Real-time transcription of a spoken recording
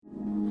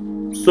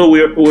So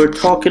we're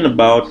talking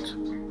about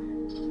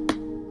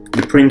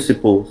the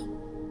principles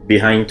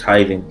behind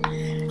tithing,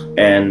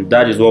 and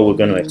that is what we're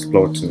going to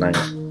explore tonight.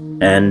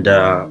 And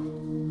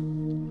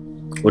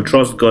we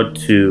trust God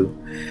to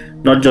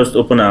not just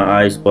open our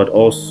eyes, but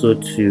also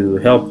to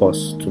help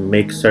us to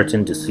make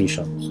certain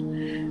decisions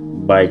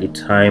by the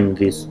time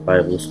this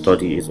Bible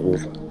study is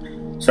over.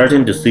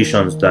 Certain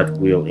decisions that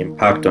will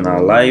impact on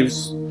our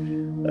lives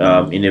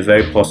in a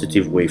very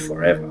positive way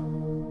forever.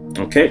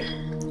 Okay,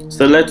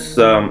 so let's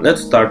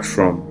start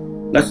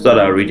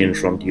our reading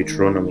from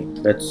Deuteronomy.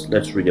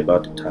 Let's read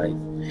about the tithe.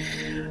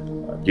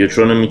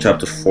 Deuteronomy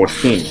chapter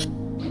 14.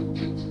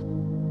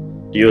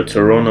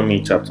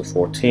 Deuteronomy chapter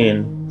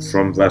 14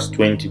 from verse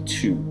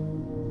 22.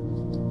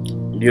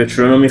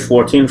 Deuteronomy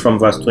 14 from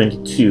verse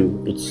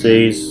 22. It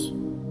says,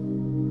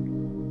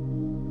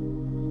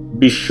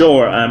 be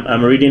sure,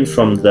 I'm reading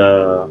from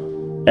the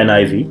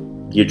NIV,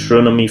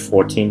 Deuteronomy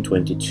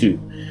 14:22.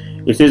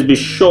 It says, be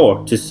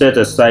sure to set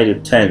aside a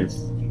tenth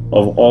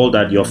of all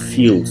that your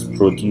fields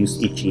produce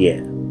each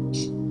year.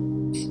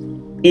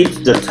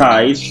 Eat the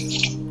tithe,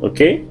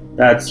 okay?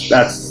 That's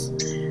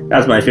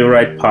my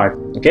favorite part,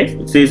 okay?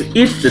 It says,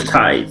 eat the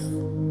tithe.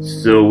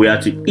 So we are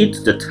to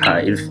eat the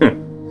tithe.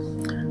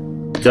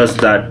 Just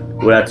that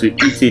we are to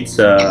eat it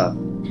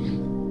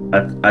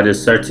at a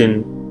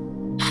certain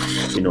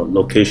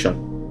location.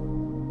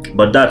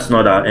 But that's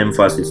not our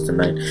emphasis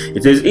tonight.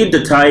 It says, eat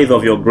the tithe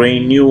of your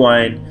grain, new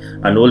wine,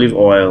 and olive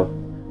oil,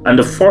 and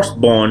the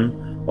firstborn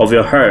of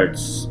your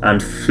herds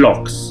and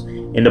flocks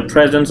in the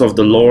presence of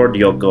the Lord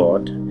your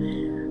God,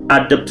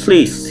 at the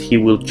place he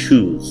will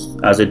choose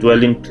as a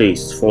dwelling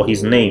place for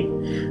his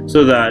name,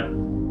 so that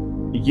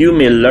you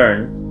may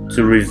learn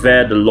to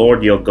revere the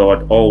Lord your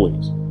God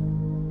always.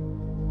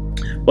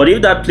 But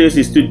if that place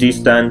is too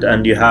distant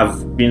and you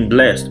have been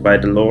blessed by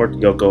the Lord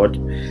your God,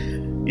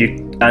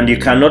 you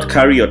cannot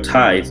carry your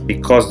tithe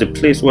because the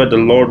place where the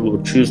Lord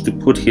will choose to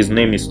put his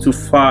name is too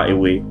far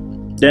away,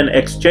 then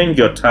exchange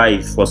your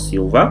tithe for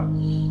silver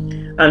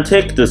and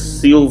take the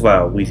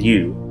silver with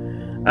you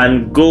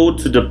and go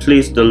to the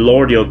place the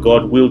Lord your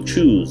God will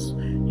choose.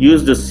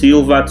 Use the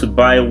silver to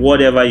buy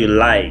whatever you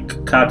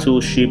like, cattle,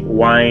 sheep,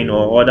 wine,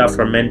 or other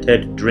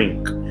fermented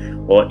drink,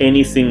 or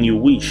anything you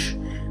wish.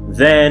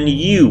 Then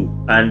you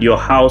and your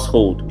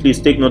household, please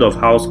take note of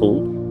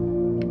household,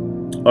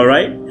 all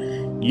right?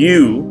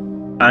 You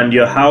and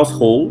your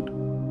household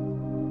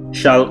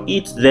shall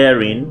eat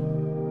there in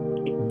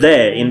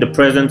the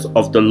presence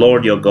of the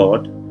Lord your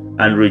God,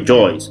 and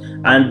rejoice.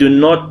 And do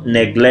not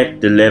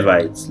neglect the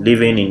Levites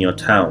living in your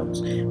towns,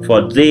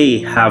 for they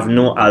have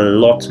no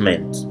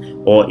allotment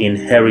or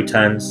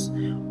inheritance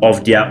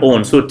of their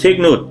own. So take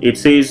note, it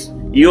says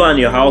you and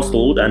your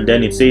household, and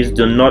then it says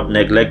do not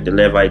neglect the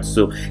Levites.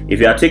 So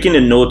if you are taking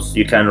the notes,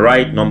 you can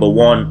write number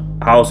 1,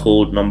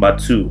 household, number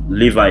 2,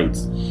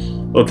 Levites.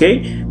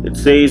 Okay, it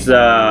says,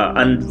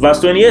 and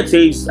verse 28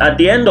 says, at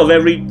the end of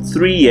every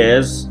 3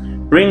 years,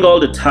 bring all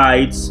the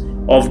tithes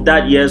of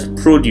that year's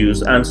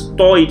produce and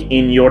store it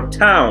in your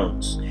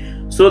towns,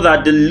 so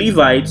that the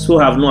Levites who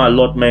have no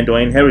allotment or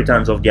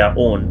inheritance of their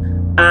own,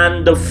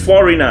 and the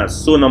foreigners,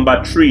 so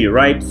number 3,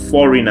 write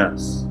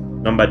foreigners.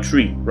 Number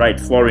 3, write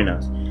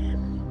foreigners.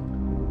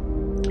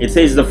 It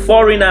says the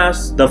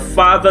foreigners, the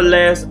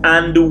fatherless,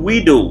 and the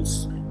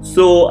widows.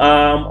 So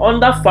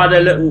under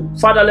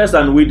fatherless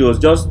and widows,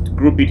 just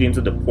group it into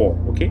the poor,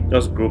 okay?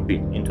 Just group it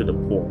into the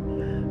poor.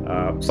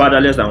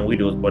 Fatherless and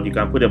widows, but you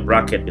can put a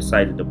bracket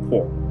beside it, the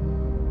poor.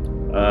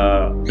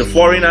 The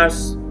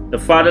foreigners, the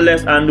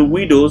fatherless, and the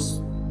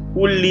widows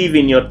who live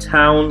in your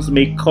towns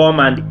may come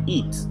and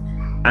eat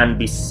and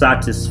be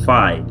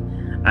satisfied,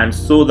 and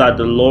so that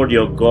the Lord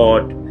your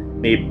God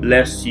may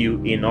bless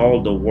you in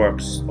all the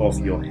works of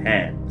your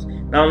hands.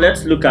 Now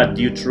let's look at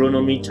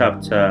Deuteronomy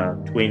chapter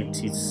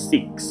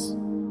 26.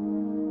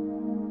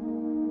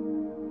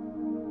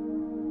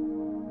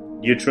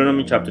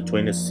 Deuteronomy chapter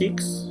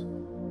 26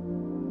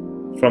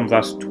 from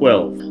verse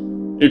 12.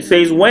 It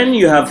says, when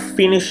you have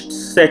finished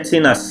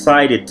setting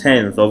aside a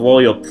tenth of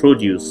all your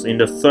produce in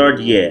the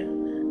 3rd year,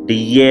 the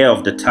year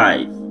of the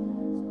tithe,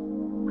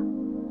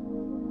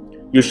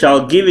 you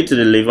shall give it to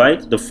the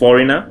Levite, the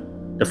foreigner,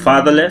 the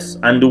fatherless,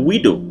 and the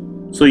widow.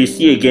 So you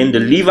see again the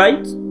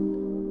Levite,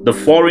 the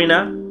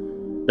foreigner,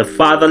 the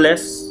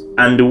fatherless,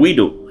 and the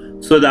widow,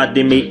 so that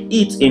they may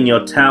eat in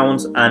your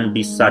towns and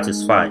be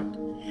satisfied.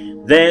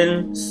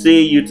 Then say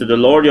you to the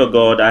Lord your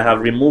God, I have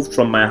removed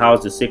from my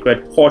house the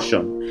sacred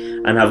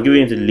portion, and have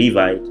given it to the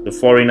Levite, the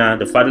foreigner,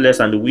 the fatherless,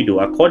 and the widow,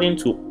 according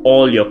to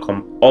all you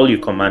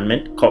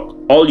commanded.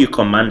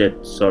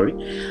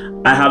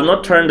 I have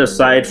not turned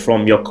aside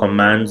from your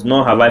commands,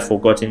 nor have I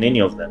forgotten any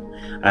of them.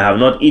 I have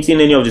not eaten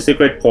any of the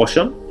sacred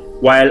portion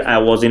while I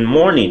was in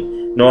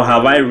mourning, nor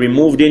have I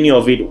removed any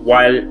of it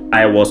while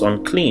I was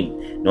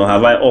unclean, nor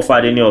have I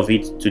offered any of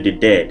it to the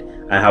dead.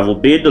 I have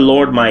obeyed the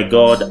Lord my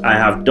God. I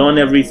have done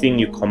everything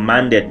you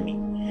commanded me.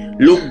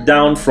 Look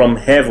down from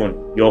heaven,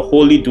 your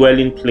holy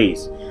dwelling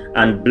place,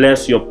 and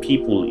bless your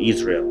people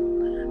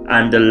Israel,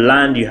 and the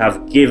land you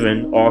have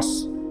given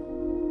us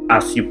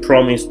as you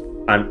promised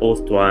an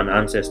oath to our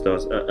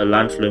ancestors, a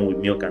land flowing with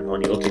milk and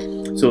honey.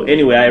 Okay, so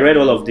anyway, I read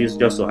all of this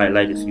just to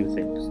highlight a few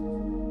things.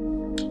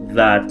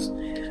 That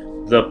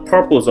the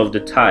purpose of the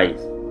tithe,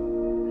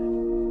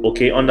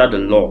 okay, under the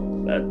law,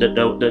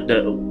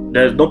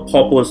 there's no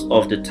purpose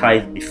of the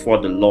tithe before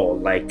the law,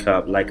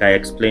 like I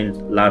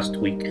explained last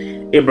week.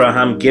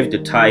 Abraham gave the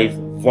tithe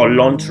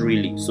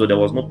voluntarily, so there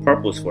was no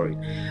purpose for it.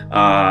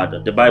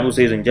 The Bible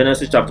says in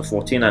Genesis chapter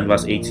 14 and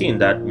verse 18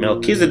 that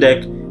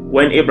Melchizedek,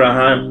 when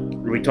Abraham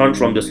returned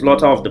from the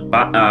slaughter of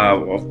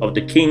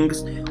the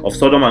kings of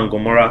Sodom and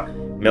Gomorrah,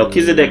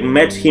 Melchizedek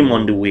met him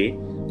on the way.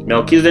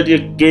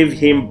 Melchizedek gave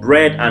him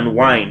bread and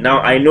wine.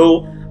 Now I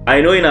know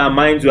in our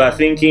minds we are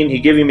thinking he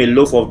gave him a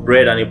loaf of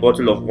bread and a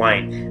bottle of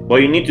wine,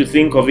 but you need to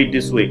think of it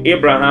this way.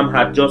 Abraham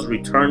had just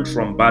returned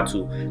from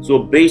battle, so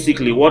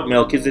basically what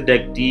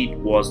Melchizedek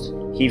did was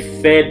he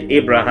fed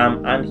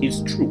Abraham and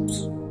his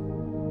troops.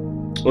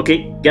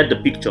 Okay, get the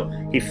picture.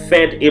 He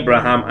fed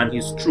Abraham and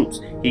his troops.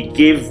 He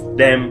gave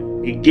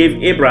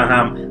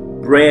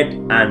Abraham bread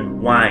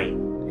and wine.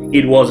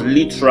 It was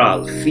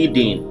literal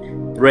feeding,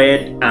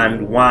 bread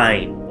and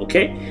wine.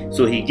 Okay,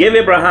 so he gave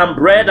Abraham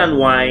bread and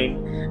wine,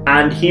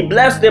 and he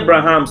blessed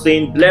Abraham,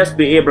 saying, "Blessed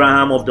be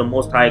Abraham of the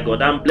Most High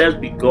God, and blessed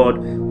be God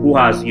who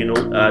has,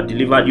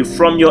 delivered you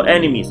from your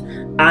enemies."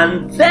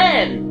 And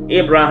then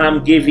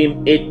Abraham gave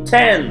him a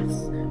tenth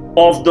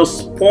of the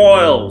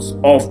spoils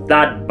of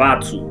that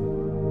battle.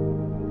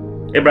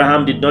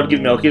 Abraham did not give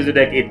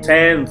Melchizedek a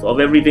tenth of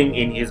everything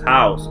in his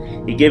house.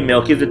 He gave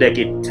Melchizedek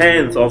a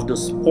tenth of the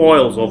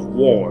spoils of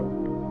war.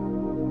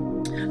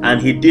 And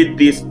he did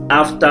this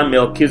after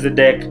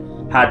Melchizedek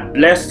had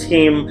blessed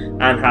him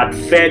and had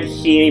fed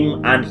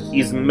him and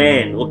his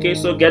men. Okay,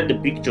 so get the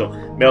picture.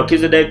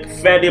 Melchizedek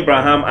fed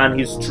Abraham and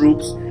his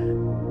troops,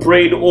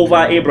 prayed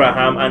over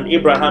Abraham, and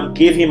Abraham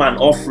gave him an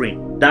offering.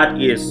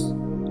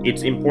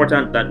 It's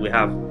important that we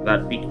have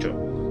that picture.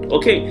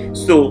 Okay,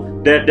 so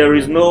there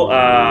is no,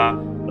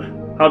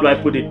 how do I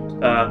put it?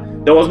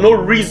 There was no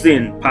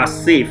reason per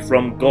se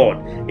from God.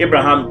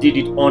 Abraham did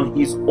it on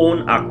his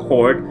own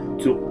accord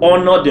to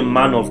honor the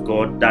man of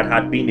God that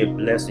had been a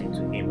blessing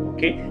to him.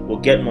 Okay, we'll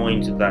get more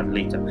into that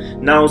later.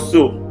 Now,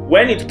 so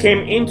when it came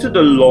into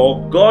the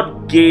law,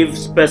 God gave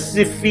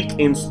specific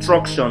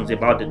instructions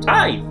about the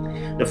tithe.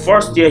 The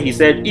first year he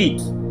said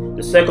eat.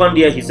 The second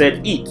year he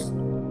said eat.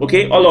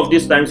 Okay, all of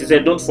these times he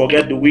said don't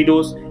forget the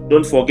widows,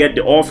 don't forget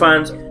the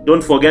orphans,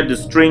 don't forget the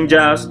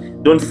strangers,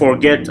 don't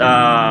forget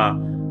the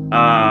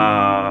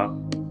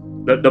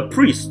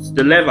priests,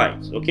 the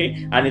Levites. Okay,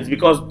 and it's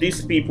because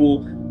these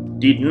people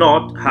did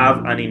not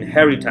have an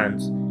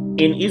inheritance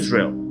in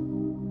Israel.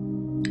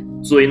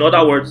 So in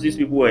other words, these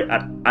people were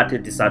at a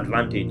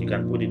disadvantage. You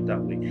can put it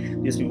that way.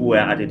 These people were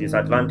at a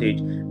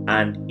disadvantage,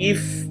 and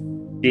if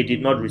they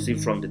did not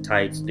receive from the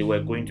tithes, they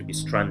were going to be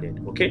stranded.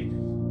 Okay.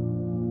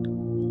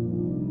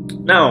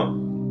 Now,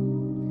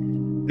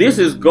 this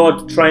is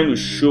God trying to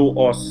show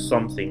us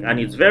something, and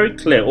it's very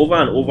clear over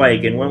and over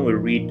again when we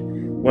read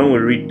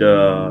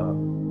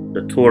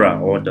the Torah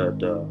or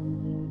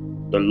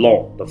the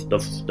law,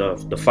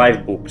 the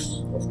 5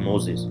 books of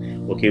Moses.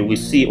 Okay, we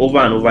see over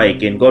and over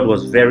again God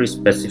was very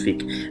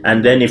specific.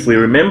 And then if we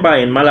remember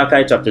in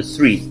Malachi chapter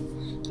 3,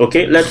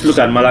 okay, let's look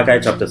at Malachi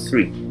chapter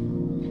 3.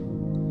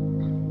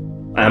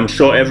 I'm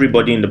sure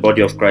everybody in the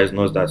body of Christ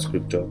knows that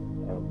scripture.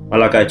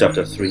 Malachi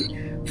chapter 3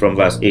 from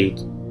verse 8.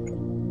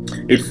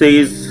 It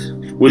says,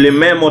 "Will a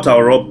mere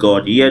mortal rob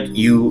God? Yet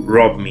you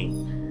rob me.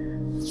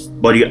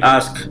 But you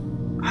ask,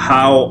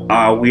 how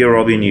are we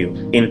robbing you?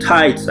 In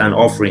tithes and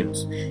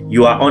offerings.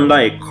 You are under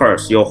a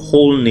curse, your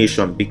whole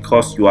nation,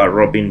 because you are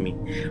robbing me.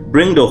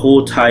 Bring the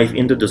whole tithe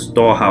into the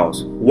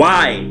storehouse.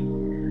 Why?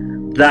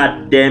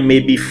 That there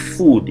may be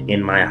food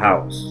in my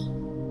house."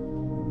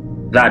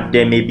 That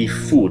there may be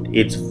food.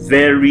 It's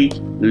very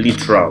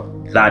literal.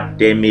 That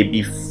there may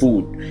be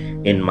food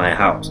in my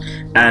house.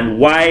 And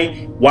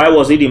why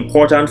was it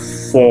important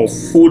for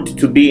food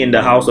to be in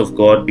the house of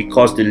God?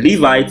 Because the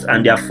Levites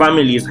and their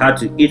families had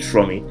to eat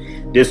from it.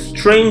 The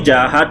stranger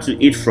had to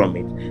eat from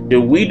it. The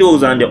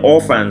widows and the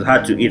orphans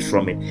had to eat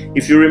from it.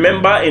 If you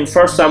remember in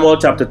 1 Samuel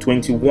chapter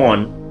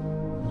 21,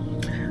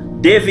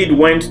 David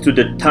went to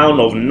the town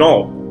of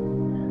Nob,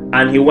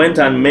 and he went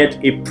and met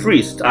a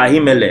priest,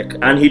 Ahimelech,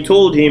 and he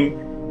told him,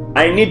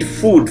 "I need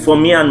food for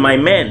me and my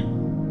men."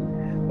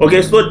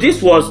 Okay, so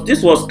this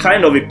was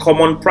kind of a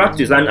common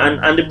practice, and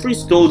the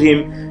priest told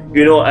him,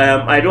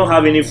 I don't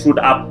have any food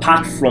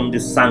apart from the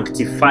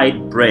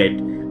sanctified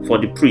bread for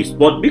the priest.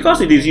 But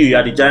because it is you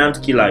are the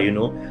giant killer,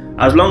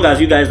 as long as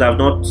you guys have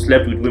not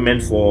slept with women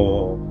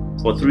for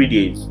 3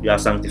 days, you are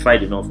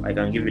sanctified enough. I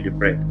can give you the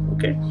bread.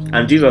 Okay,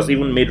 and Jesus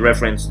even made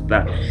reference to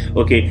that.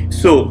 Okay,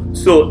 so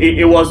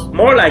it was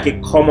more like a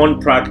common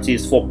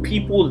practice for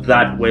people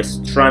that were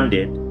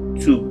stranded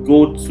to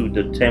go to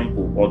the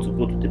temple or to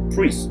go to the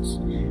priests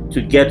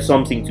to get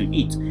something to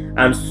eat.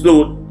 And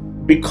so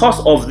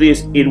because of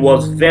this, it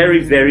was very,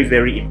 very,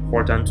 very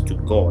important to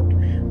God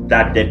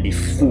that there be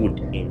food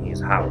in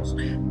his house,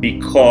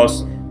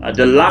 because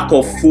the lack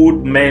of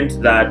food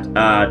meant that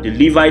the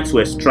Levites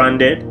were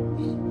stranded,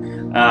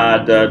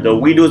 the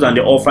widows and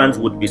the orphans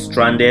would be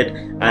stranded,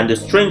 and the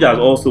strangers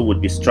also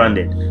would be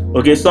stranded.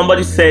 Okay,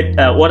 somebody said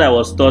what I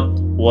was taught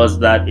was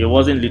that it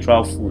wasn't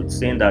literal food,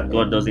 saying that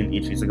God doesn't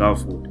eat physical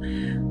food,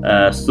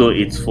 so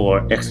it's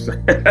for extra.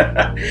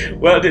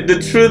 Well, the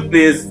truth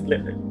is,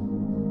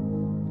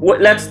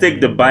 let's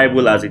take the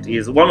Bible as it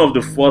is. One of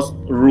the first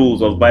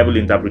rules of Bible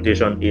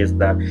interpretation is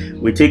that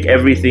we take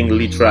everything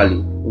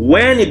literally.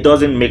 When it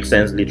doesn't make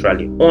sense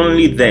literally,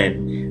 only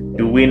then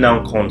do we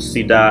now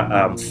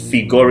consider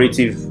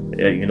figurative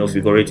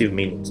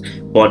meanings.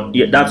 But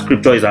that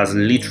scripture is as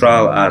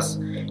literal as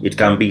it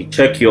can be.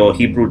 Check your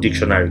Hebrew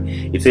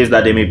dictionary. It says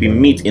that there may be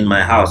meat in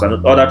my house,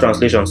 and other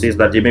translation says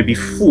that there may be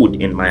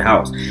food in my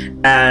house.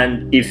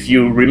 And if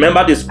you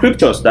remember the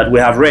scriptures that we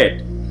have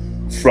read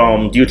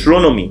from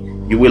Deuteronomy,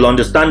 you will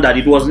understand that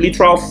it was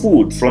literal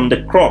food from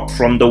the crop,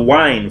 from the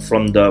wine,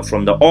 from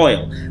the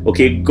oil.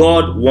 Okay,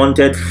 God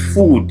wanted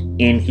food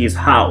in his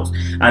house,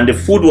 and the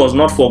food was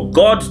not for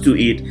God to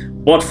eat,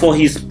 but for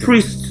his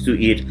priests to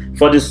eat,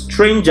 for the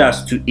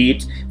strangers to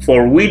eat,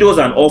 for widows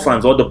and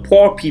orphans, or the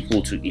poor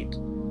people to eat.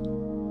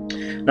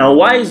 Now,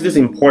 why is this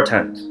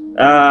important?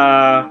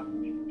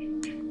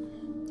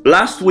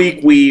 Last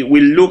week we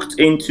looked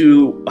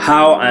into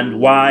how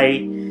and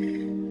why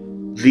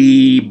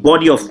the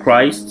body of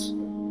Christ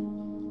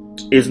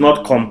is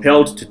not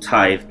compelled to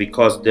tithe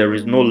because there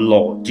is no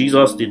law.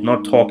 Jesus did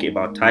not talk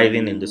about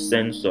tithing in the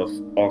sense of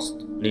us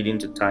needing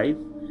to tithe.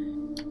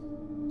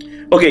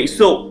 Okay,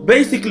 so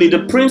basically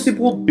the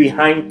principle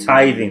behind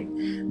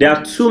tithing, there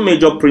are two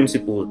major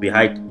principles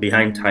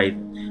behind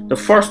tithing. The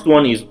first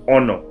one is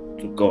honor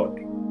to God.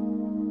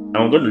 And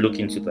I'm going to look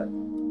into that.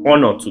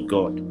 Honor to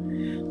God.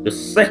 The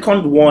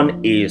second one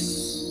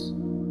is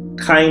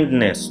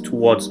kindness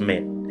towards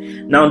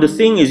men. Now the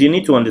thing is, you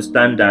need to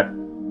understand that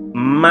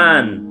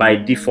man by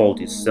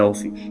default is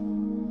selfish,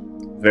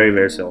 very,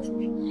 very selfish.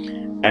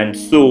 And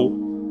so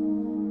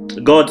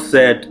God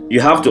said,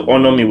 you have to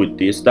honor me with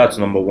this. That's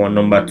number one.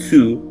 Number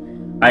two,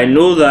 I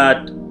know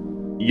that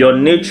your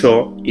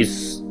nature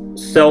is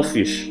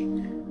selfish,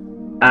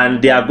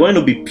 and there are going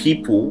to be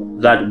people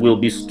that will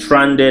be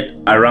stranded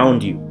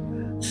around you.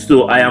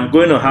 So I am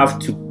going to have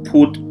to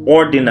put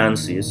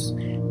ordinances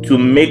to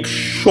make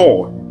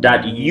sure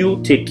that you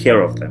take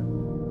care of them.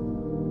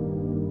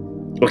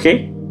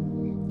 Okay?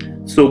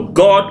 So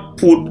God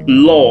put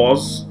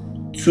laws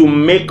to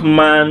make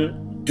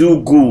man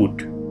do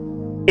good.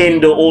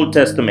 In the Old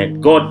Testament,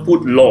 God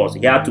put laws.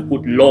 He had to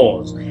put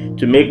laws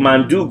to make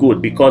man do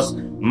good because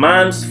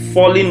man's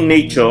fallen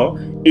nature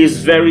is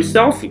very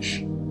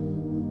selfish.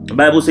 The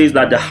Bible says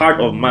that the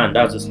heart of man,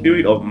 that's the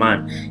spirit of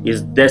man,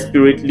 is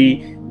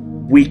desperately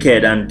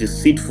wicked and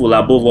deceitful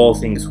above all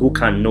things. Who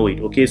can know it?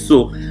 Okay,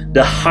 so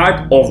the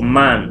heart of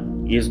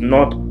man is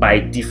not by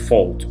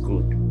default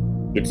good.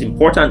 It's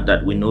important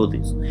that we know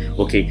this.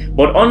 Okay,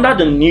 but under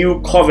the new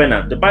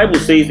covenant, the Bible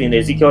says in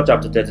Ezekiel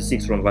chapter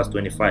 36 from verse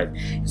 25,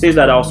 it says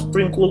that I'll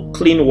sprinkle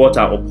clean water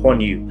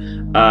upon you,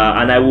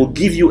 and I will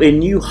give you a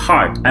new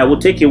heart. I will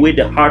take away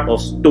the heart of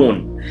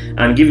stone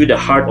and give you the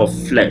heart of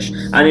flesh.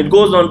 And it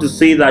goes on to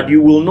say that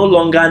you will no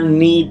longer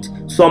need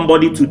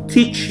somebody to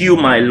teach you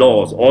my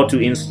laws or to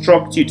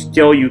instruct you, to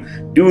tell you,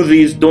 do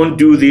this, don't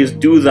do this,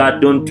 do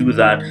that, don't do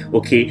that.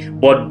 Okay,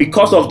 but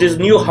because of this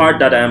new heart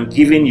that I am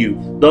giving you,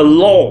 the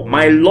law,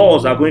 my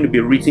laws are going to be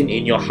written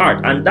in your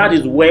heart. And that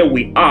is where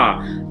we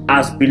are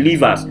as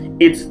believers.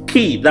 It's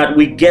key that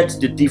we get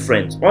the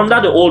difference. Under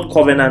the old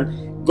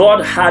covenant,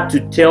 God had to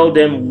tell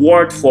them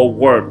word for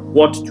word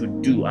what to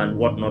do and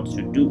what not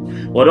to do.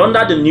 But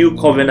under the new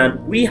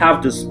covenant, we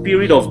have the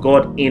Spirit of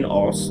God in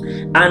us,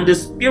 and the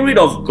Spirit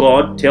of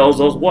God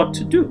tells us what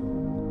to do.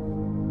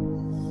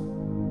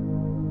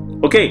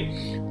 Okay,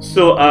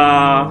 so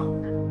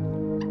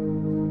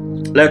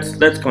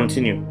let's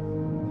continue.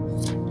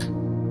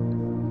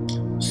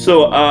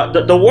 So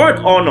the word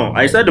honor,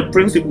 I said the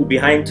principle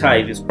behind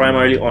tithe is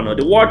primarily honor.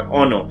 The word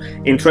honor,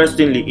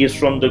 interestingly, is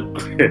from the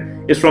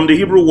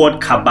Hebrew word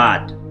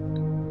kabad,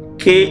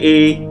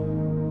 K-A-B-A-D,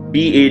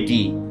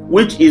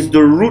 which is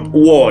the root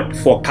word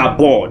for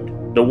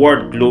kabod, the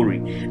word glory.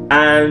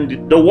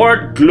 And the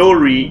word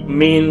glory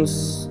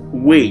means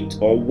weight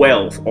or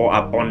wealth or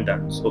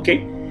abundance.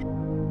 Okay,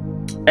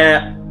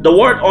 the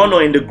word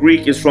honor in the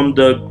Greek is from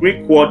the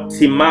Greek word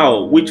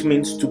timao, which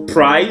means to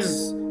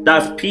prize.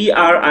 That's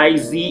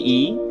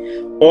P-R-I-Z-E,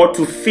 or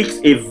to fix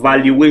a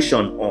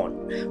valuation on.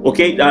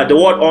 Okay, the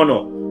word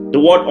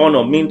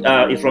honor means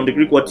is from the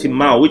Greek word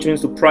timao, which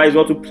means to prize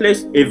or to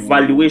place a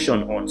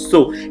valuation on.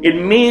 So it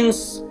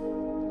means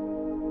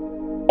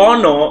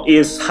honor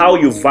is how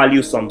you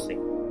value something.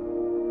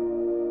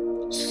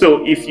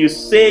 So if you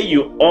say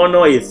you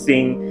honor a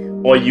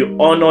thing or you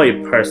honor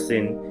a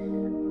person,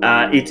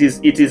 it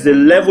is a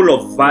level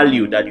of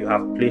value that you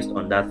have placed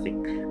on that thing.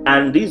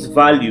 And this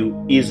value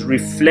is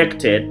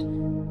reflected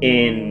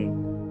in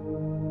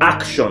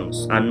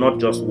actions and not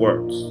just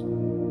words.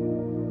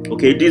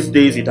 Okay, these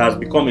days it has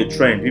become a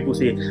trend. People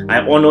say,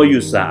 I honor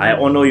you, sir. I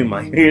honor you,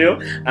 my,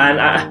 and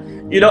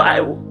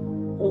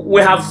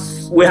we have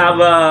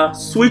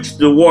switched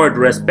the word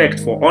respect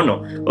for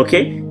honor.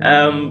 Okay,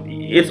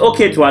 it's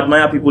okay to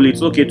admire people,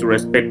 it's okay to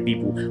respect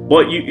people,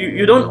 but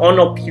you don't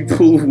honor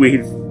people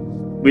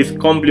with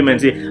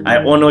compliments. Say,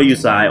 I honor you,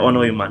 sir, I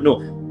honor you, man.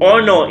 No,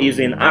 honor is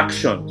in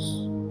actions.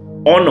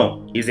 Honor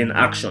is in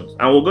actions,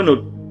 and we're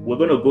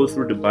gonna go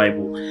through the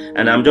Bible,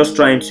 and I'm just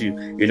trying to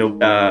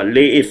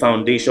lay a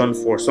foundation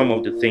for some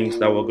of the things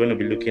that we're going to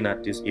be looking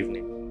at this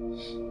evening.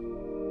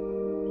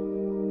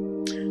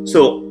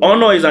 So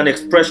honor is an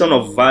expression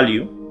of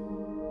value,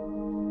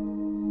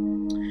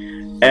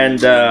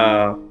 and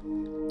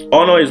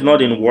honor is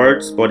not in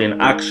words but in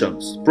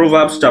actions.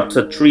 Proverbs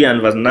chapter 3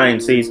 and verse 9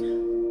 says,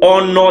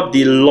 honor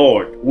the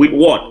Lord with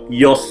what?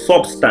 Your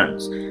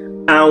substance,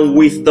 and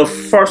with the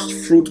first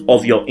fruit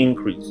of your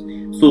increase.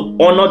 So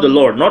honor the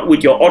Lord, not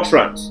with your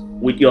utterance,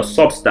 with your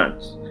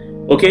substance.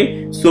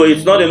 Okay? So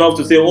it's not enough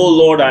to say, oh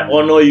Lord, I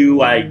honor you.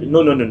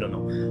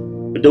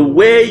 No. The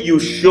way you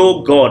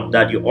show God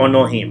that you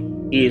honor him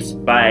is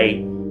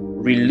by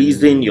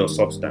releasing your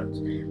substance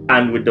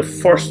and with the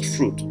first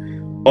fruit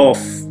of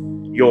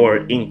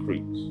your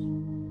increase.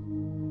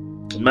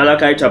 In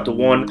Malachi chapter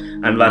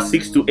 1 and verse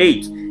 6 to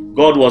 8,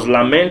 God was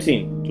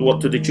lamenting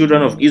to the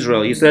children of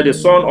Israel. He said, the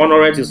son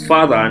honoreth his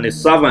father, and the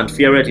servant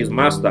feareth his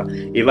master.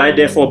 If I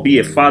therefore be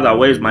a father,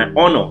 where is my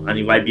honor? And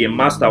if I be a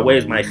master, where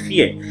is my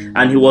fear?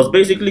 And he was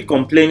basically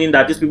complaining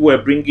that these people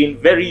were bringing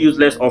very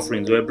useless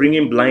offerings. They were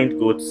bringing blind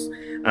goats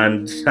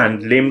and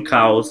lame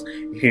cows,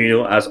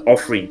 as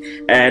offering.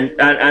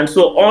 And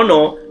so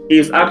honor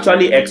is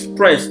actually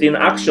expressed in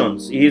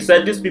actions. He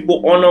said, these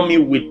people honor me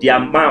with their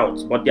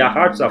mouths, but their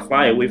hearts are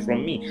far away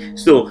from me.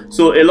 So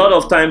a lot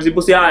of times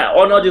people say, I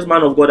honor this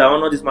man of God, I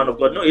honor this man of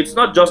God. No, it's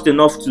not just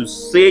enough to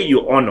say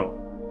you honor.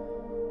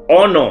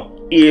 Honor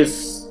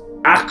is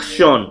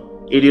action.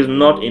 It is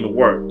not in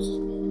words.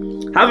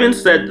 Having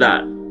said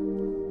that,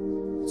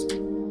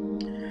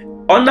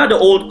 under the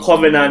old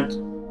covenant,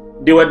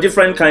 there were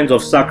different kinds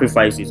of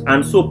sacrifices,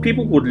 and so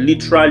people would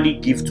literally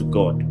give to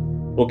God.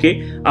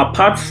 Okay,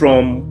 apart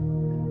from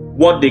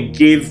what they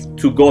gave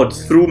to God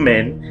through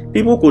men,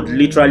 people could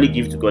literally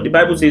give to God. The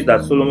Bible says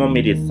that Solomon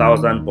made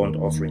 1,000 burnt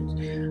offerings,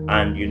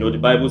 and the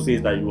Bible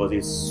says that it was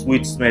a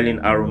sweet smelling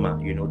aroma,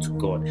 to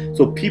God.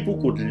 So people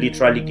could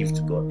literally give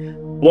to God.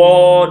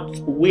 But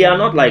we are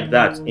not like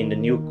that under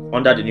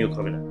the new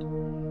covenant.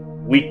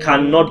 We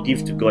cannot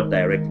give to God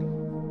directly.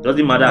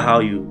 Doesn't matter how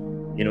you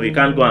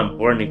can't go and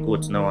burn a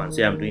goat now and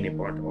say, I'm doing a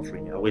burnt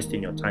offering. You're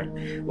wasting your time.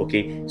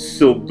 Okay,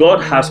 so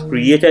God has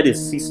created a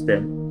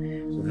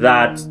system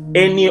that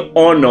any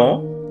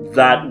honor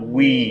that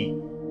we're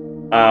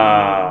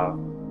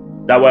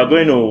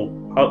going to,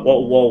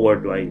 what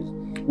word do I use?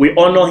 We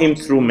honor him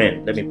through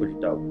men. Let me put it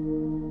down.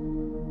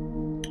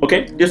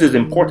 Okay, this is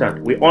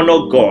important. We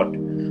honor God.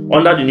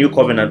 Under the new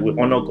covenant, we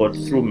honor God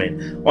through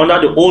men. Under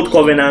the old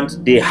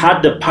covenant, they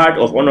had the part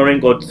of honoring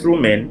God through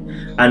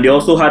men, and they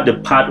also had the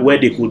part where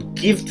they could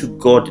give to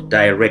God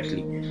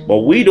directly. But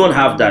we don't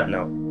have that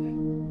now.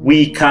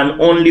 We can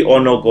only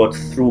honor God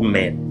through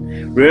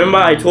men. Remember,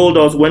 I told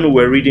us when we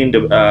were reading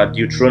the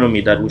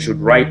Deuteronomy that we should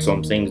write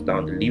some things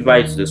down. The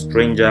Levites, the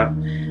stranger,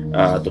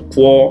 the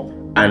poor,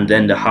 and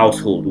then the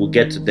household. We'll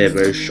get to there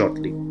very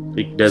shortly.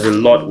 There's a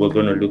lot we're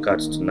going to look at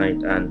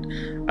tonight, and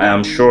I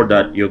am sure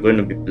that you're going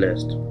to be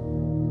blessed.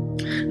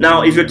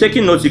 Now, if you're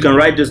taking notes, you can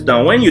write this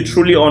down. When you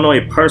truly honor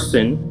a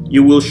person,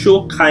 you will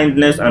show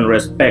kindness and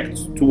respect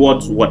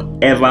towards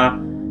whatever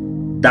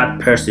that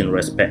person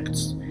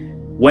respects.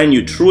 When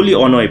you truly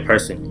honor a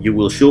person, you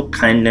will show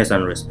kindness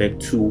and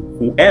respect to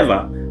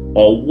whoever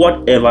or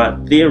whatever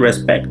they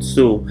respect.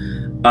 So,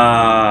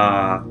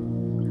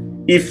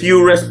 if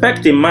you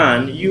respect a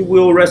man, you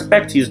will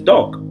respect his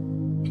dog.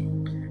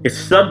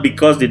 It's not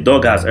because the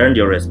dog has earned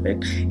your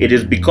respect. It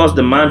is because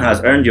the man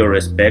has earned your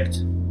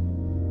respect.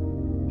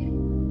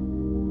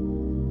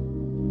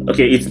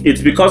 Okay,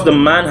 it's because the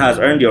man has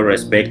earned your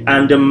respect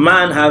and the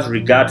man has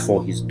regard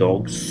for his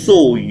dog,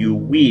 so you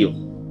will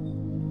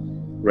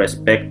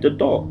respect the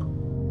dog.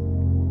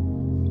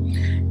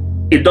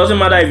 It doesn't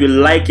matter if you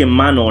like a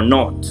man or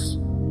not,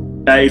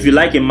 if you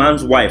like a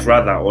man's wife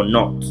rather or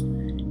not.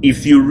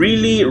 If you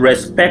really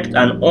respect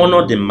and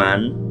honor the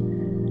man,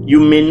 you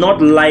may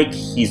not like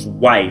his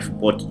wife,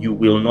 but you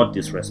will not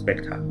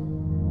disrespect her.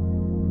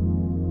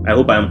 I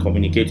hope I am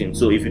communicating.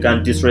 So if you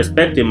can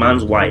disrespect a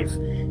man's wife,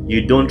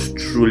 you don't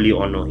truly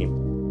honor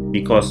him.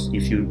 Because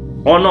if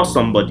you honor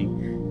somebody,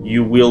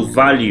 you will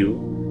value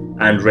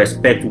and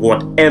respect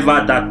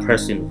whatever that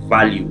person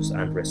values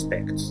and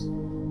respects.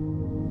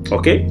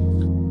 Okay?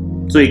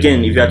 So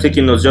again, if you are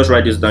taking notes, just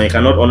write this down. You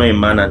cannot honor a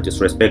man and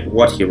disrespect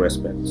what he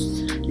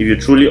respects. If you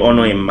truly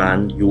honor a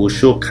man, you will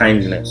show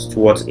kindness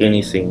towards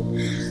anything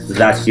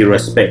that he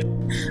respects.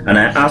 And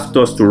I asked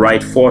us to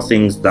write 4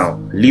 things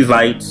down: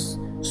 Levites,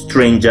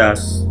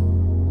 strangers,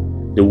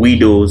 the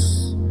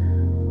widows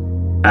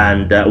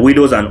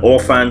and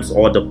orphans,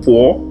 or the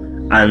poor,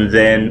 and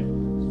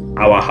then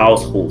our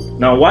household.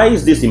 Now, why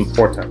is this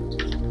important?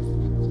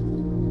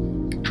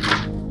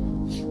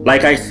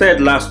 Like I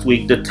said last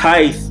week, the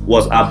tithe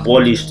was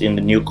abolished in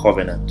the new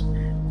covenant.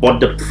 but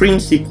the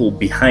principle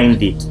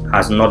behind it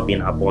has not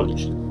been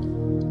abolished.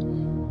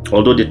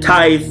 Although the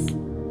tithe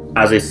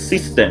as a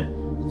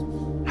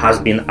system has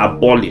been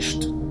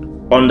abolished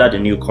under the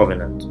new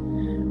covenant.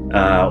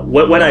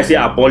 When I say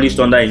abolished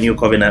under a new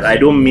covenant, I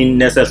don't mean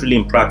necessarily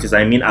in practice,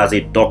 I mean as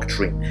a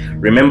doctrine.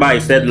 Remember, I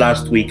said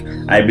last week,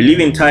 I believe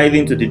in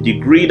tithing to the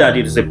degree that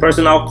it is a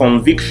personal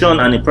conviction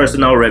and a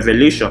personal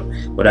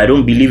revelation, but I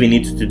don't believe in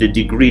it to the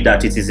degree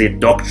that it is a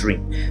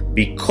doctrine,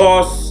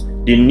 because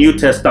the New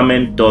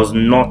Testament does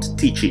not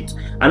teach it.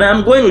 And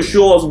I'm going to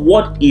show us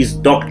what is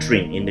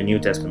doctrine in the New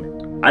Testament.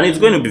 And it's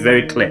going to be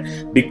very clear,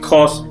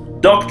 because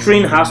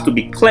doctrine has to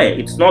be clear.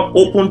 It's not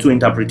open to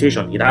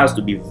interpretation. It has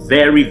to be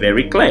very,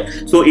 very clear.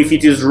 So if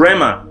it is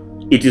rhema,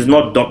 it is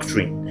not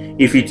doctrine.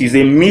 If it is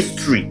a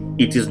mystery,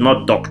 it is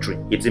not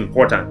doctrine. It's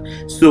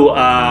important. So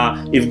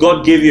if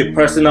God gave you a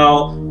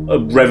personal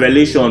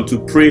revelation to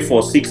pray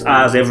for 6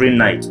 hours every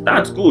night,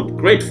 that's good,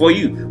 great for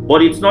you.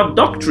 But it's not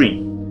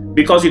doctrine,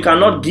 because you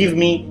cannot give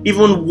me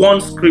even one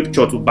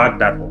scripture to back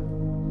that up.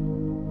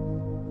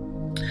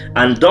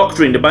 And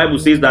doctrine, the Bible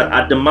says that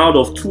at the mouth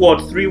of 2 or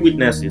 3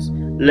 witnesses,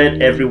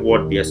 let every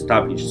word be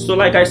established. So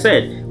like I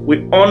said,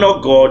 we honor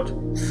God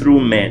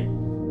through men.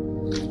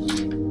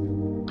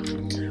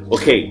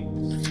 Okay.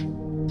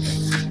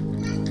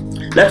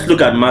 Let's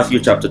look at Matthew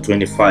chapter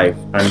 25,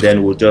 and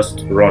then we'll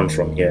just run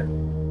from here.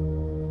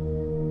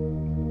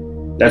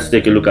 Let's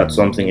take a look at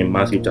something in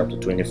Matthew chapter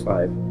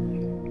 25.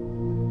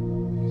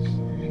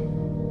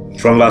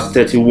 From verse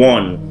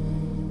 31.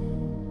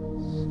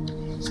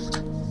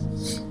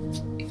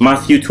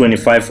 Matthew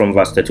 25 from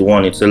verse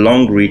 31. It's a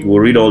long read. We'll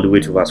read all the way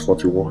to verse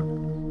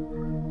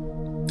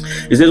 41.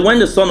 It says, when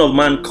the Son of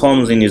Man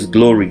comes in his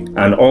glory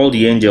and all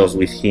the angels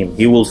with him,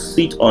 he will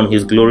sit on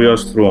his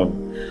glorious throne.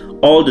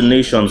 All the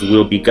nations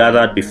will be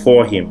gathered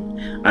before him,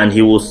 and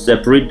he will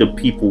separate the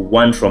people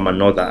one from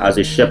another, as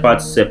a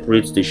shepherd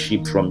separates the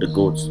sheep from the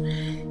goats.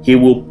 He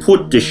will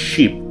put the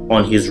sheep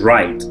on his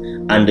right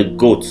and the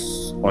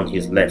goats on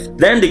his left.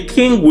 Then the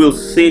king will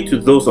say to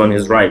those on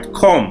his right,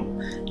 come,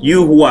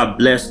 you who are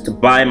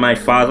blessed by my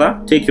Father,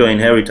 take your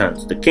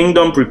inheritance, the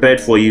kingdom prepared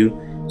for you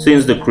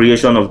since the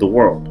creation of the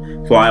world.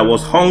 For I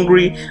was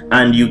hungry,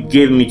 and you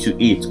gave me to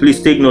eat.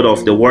 Please take note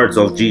of the words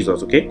of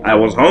Jesus, okay? I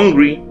was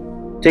hungry,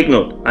 take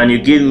note, and you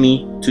gave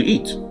me to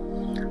eat.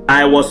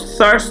 I was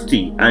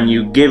thirsty, and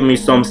you gave me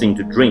something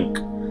to drink.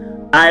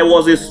 I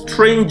was a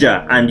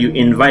stranger, and you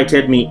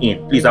invited me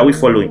in. Please, are we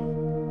following?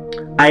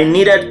 I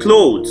needed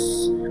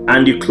clothes,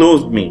 and you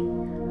clothed me.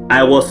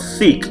 I was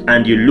sick,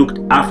 and you looked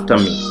after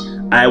me.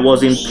 I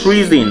was in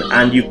prison,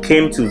 and you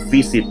came to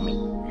visit me.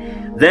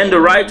 Then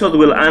the righteous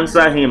will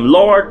answer him,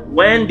 Lord,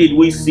 when did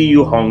we see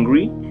you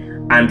hungry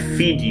and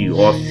feed you,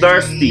 or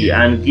thirsty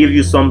and give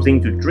you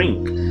something to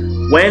drink?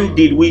 When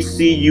did we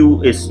see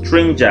you a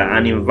stranger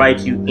and invite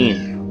you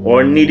in,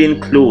 or needing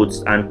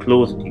clothes and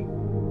clothed you?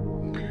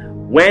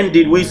 When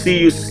did we see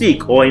you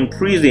sick or in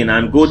prison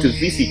and go to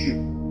visit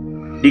you?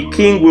 The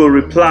king will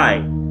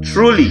reply,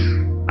 truly,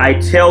 I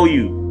tell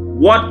you,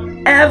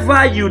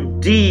 whatever you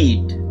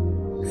did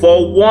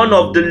for one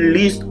of the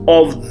least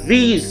of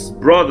these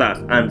brothers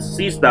and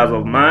sisters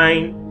of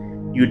mine,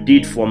 you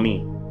did for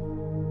me.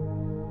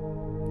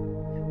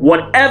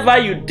 Whatever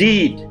you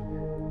did,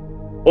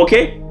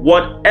 okay?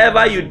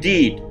 Whatever you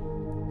did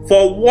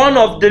for one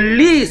of the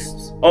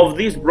least of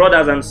these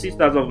brothers and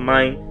sisters of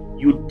mine,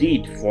 you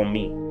did for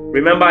me.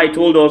 Remember, I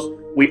told us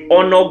we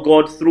honor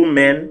God through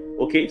men.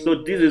 Okay, so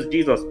this is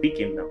Jesus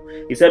speaking now.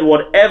 He said,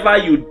 whatever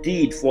you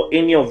did for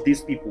any of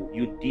these people,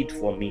 you did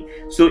for me.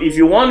 So if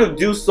you want to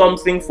do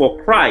something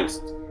for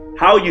Christ,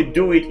 how you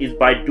do it is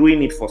by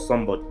doing it for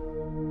somebody.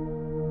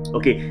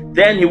 Okay,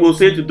 then he will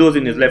say to those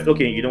in his left,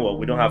 okay, you know what,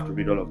 we don't have to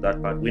read all of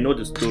that part. We know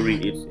the story,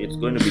 it's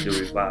going to be the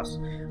reverse.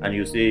 And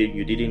you say,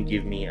 you didn't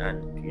give me,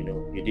 and you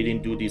know, you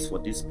didn't do this for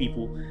these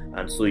people,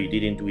 and so you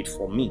didn't do it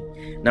for me.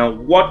 Now,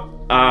 what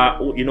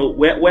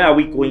where are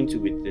we going to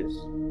with this?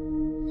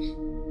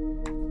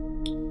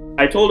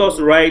 I told us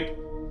to write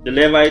the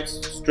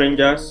Levites,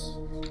 strangers,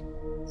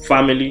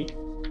 family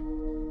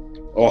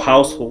or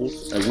household,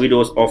 and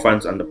widows,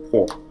 orphans, and the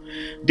poor.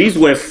 These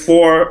were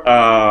four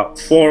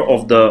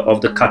of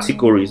the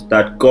categories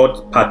that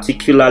God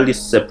particularly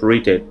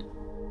separated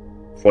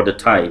for the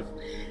tithe,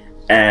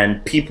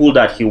 and people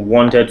that he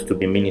wanted to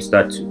be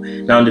ministered to.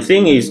 Now the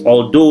thing is,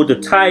 although the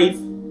tithe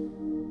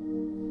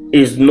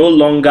is no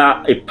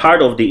longer a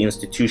part of the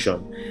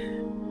institution,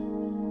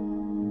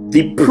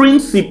 the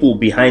principle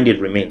behind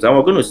it remains, and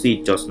we're going to see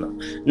it just now.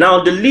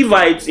 Now, the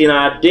Levites in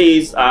our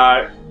days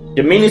are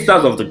the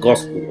ministers of the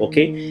gospel,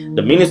 okay?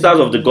 The ministers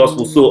of the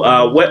gospel. So,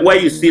 where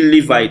you see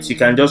Levites, you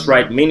can just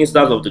write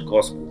ministers of the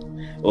gospel,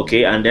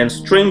 okay? And then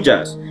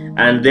strangers.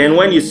 And then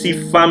when you see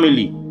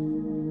family,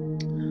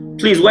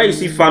 please, where you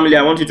see family,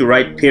 I want you to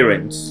write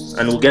parents,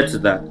 and we'll get to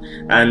that.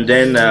 And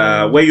then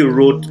where you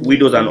wrote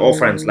widows and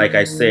orphans, like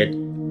I said,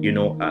 you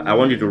know, I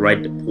want you to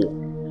write the poor.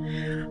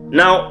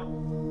 Now,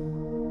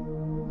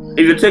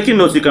 if you're taking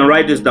notes, you can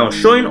write this down.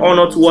 Showing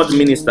honor towards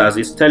ministers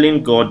is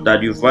telling God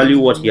that you value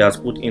what he has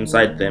put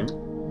inside them,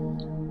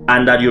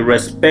 and that you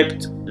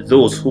respect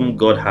those whom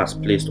God has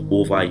placed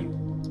over you.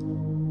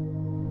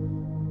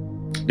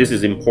 This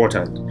is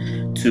important.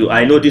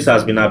 I know this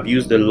has been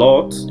abused a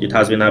lot. It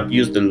has been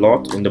abused a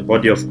lot in the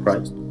body of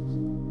Christ.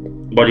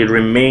 But it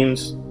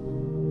remains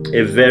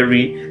a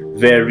very,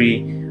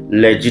 very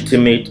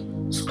legitimate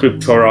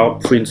scriptural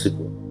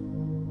principle.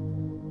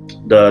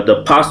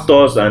 The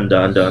pastors and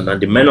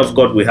the men of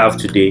God we have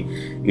today,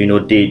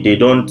 they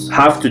don't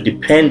have to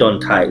depend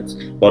on tithes,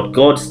 but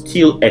God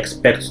still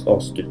expects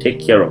us to take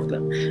care of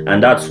them.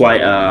 And that's why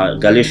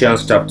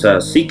Galatians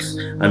chapter 6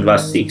 and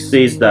verse 6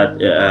 says that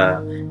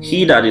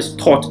he that is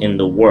taught in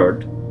the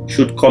word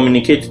should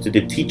communicate to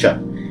the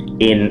teacher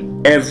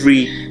in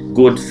every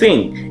good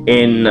thing.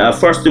 In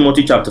 1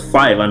 Timothy chapter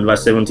 5 and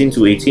verse 17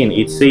 to 18,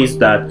 it says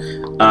that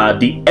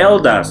the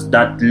elders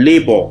that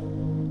labor,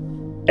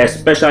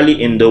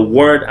 especially in the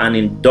word and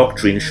in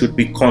doctrine, should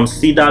be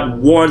considered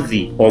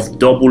worthy of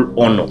double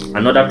honor.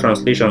 Another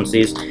translation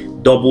says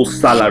double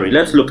salary.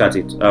 Let's look at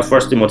it.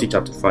 1 Timothy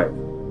chapter 5.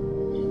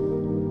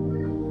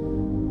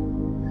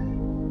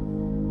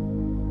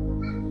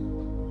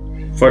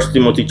 First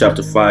Timothy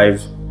chapter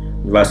 5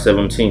 verse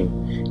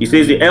 17. It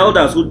says the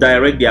elders who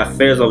direct the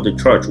affairs of the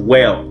church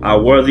well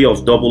are worthy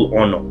of double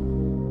honor.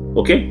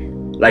 Okay?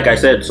 Like I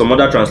said, some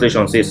other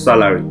translation says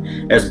salary.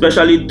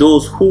 Especially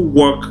those who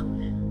work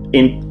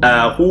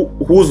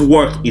whose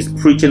work is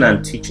preaching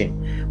and teaching.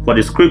 For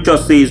the scripture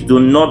says, do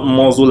not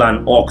muzzle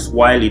an ox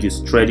while it is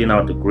treading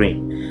out the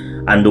grain,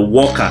 and the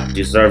worker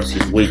deserves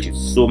his wages.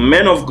 So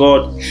men of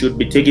God should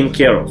be taken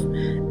care of.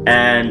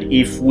 And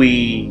if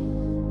we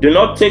do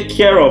not take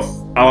care of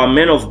our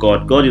men of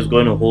God, God is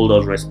going to hold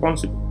us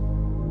responsible.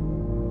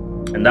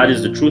 And that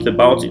is the truth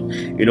about it.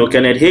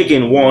 Kenneth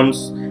Hagin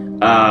once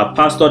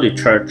pastored a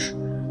church,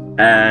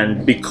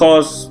 and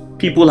because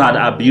people had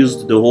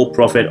abused the whole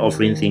prophet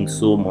offering thing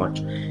so much,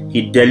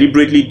 he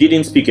deliberately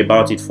didn't speak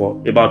about it for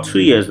about 2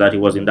 years that he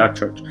was in that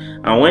church.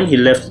 And when he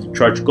left the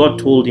church, God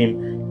told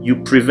him, you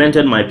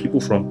prevented my people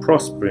from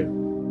prospering,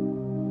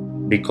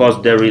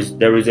 because there is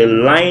a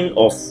line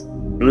of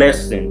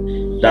blessing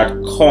that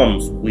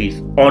comes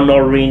with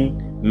honoring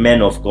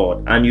men of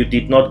God, and you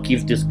did not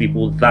give these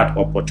people that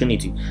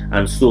opportunity,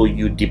 and so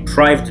you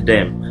deprived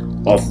them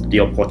of the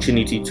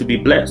opportunity to be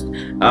blessed.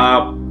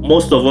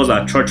 Most of us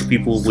are church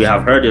people. We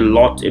have heard a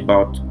lot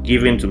about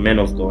giving to men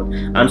of God,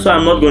 and so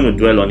I'm not going to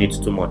dwell on it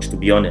too much, to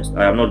be honest.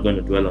 I am not going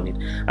to dwell on it.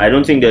 I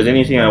don't think there's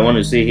anything I want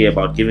to say here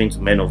about giving to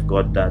men of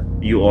God that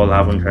you all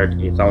haven't heard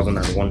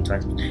 1,001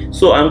 times.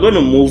 So I'm going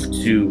to move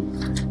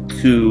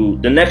to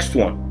the next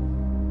one,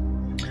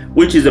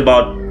 which is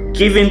about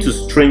giving to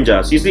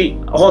strangers. You see,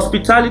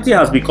 hospitality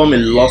has become a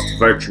lost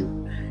virtue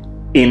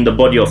in the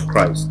body of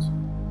Christ.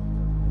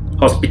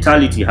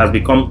 Hospitality has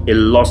become a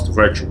lost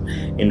virtue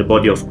in the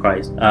body of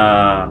Christ.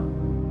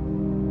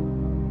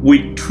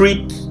 We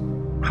treat,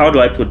 how do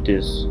I put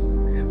this?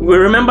 We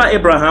remember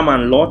Abraham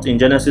and Lot in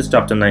Genesis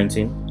chapter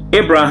 19.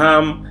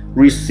 Abraham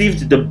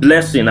received the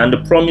blessing and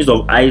the promise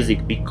of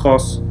Isaac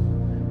because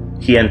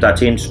he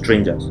entertained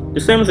strangers. The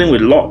same thing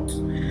with Lot.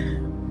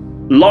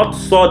 Lot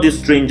saw these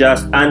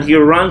strangers and he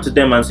ran to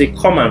them and said,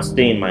 come and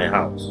stay in my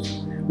house.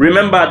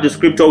 Remember the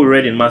scripture we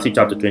read in Matthew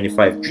chapter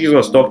 25.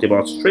 Jesus talked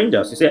about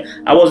strangers. He said,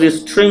 I was a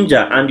stranger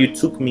and you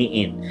took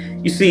me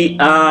in. You see,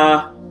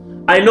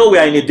 I know we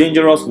are in a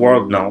dangerous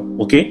world now.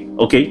 Okay,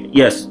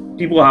 yes,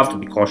 people have to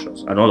be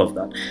cautious and all of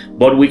that.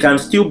 But we can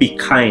still be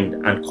kind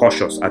and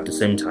cautious at the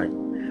same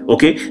time.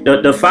 Okay,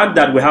 the fact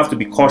that we have to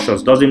be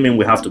cautious doesn't mean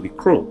we have to be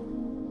cruel.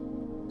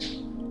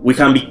 We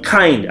can be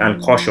kind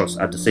and cautious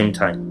at the same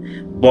time.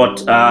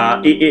 But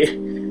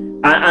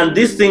and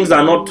these things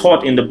are not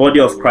taught in the body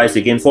of Christ,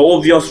 again, for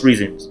obvious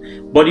reasons.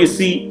 But you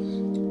see,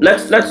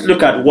 let's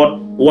look at what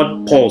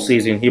Paul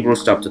says in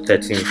Hebrews chapter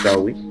 13,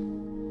 shall we?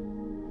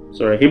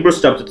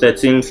 Hebrews chapter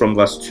 13 from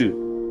verse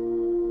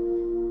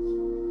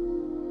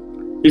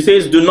 2. He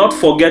says, do not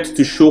forget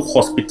to show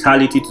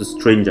hospitality to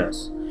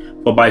strangers,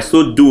 for by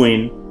so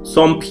doing,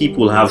 some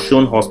people have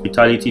shown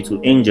hospitality to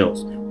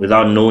angels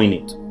without knowing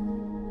it.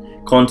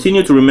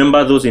 Continue to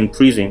remember those in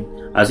prison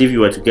as if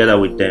you were together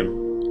with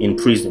them in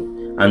prison,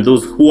 and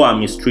those who are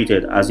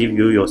mistreated as if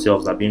you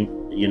yourselves have been,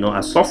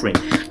 are suffering.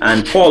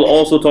 And Paul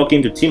also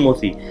talking to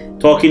Timothy,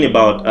 talking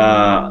about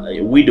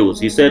widows.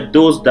 He said,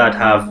 those that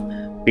have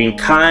been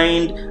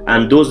kind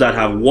and those that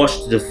have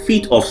washed the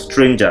feet of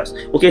strangers.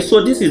 Okay,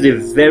 so this is a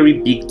very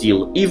big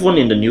deal, even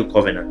in the new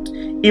covenant.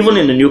 Even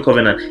in the new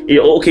covenant,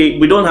 okay,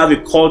 we don't have a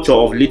culture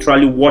of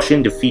literally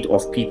washing the feet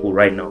of people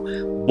right now,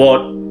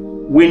 but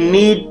we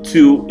need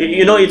to,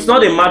 it's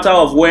not a matter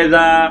of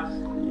whether,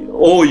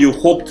 you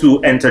hope to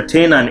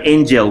entertain an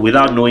angel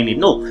without knowing it.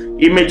 No,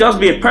 it may just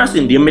be a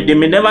person. They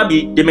may never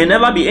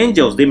be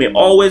angels. They may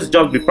always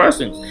just be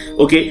persons.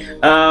 Okay,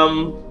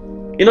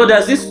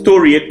 there's this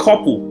story. A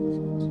couple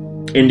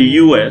in the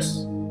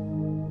US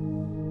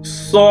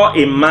saw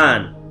a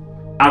man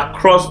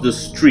across the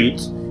street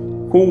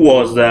who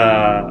was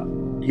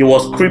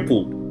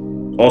crippled,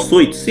 or so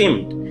it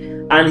seemed,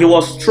 and he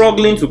was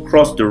struggling to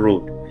cross the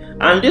road.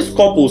 And this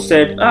couple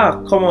said,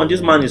 come on,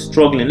 this man is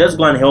struggling. Let's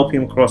go and help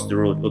him cross the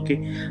road, okay?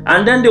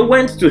 And then they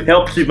went to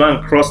help the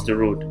man cross the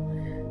road.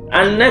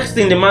 And next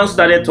thing, the man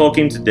started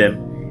talking to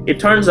them. It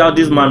turns out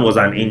this man was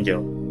an angel.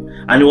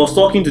 And he was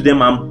talking to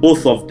them, and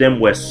both of them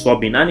were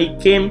sobbing. And he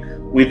came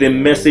with a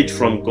message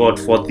from God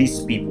for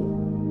these people.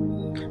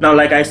 Now,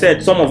 like I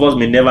said, some of us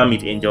may never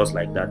meet angels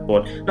like that.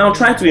 But now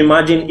try to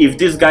imagine if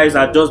these guys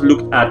had just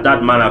looked at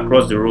that man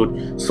across the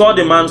road, saw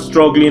the man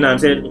struggling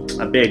and said,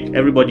 I beg,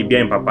 everybody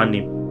bear in Papa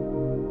name.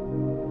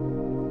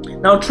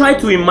 Now just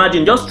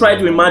try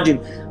to imagine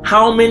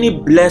how many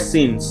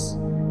blessings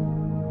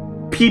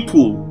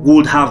people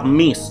would have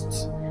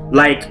missed.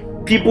 Like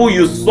people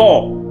you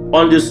saw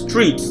on the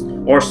streets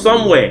or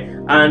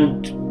somewhere,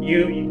 and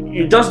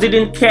you just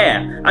didn't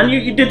care.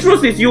 And the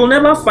truth is, you'll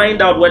never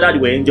find out whether they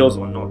were angels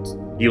or not.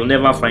 You'll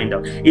never find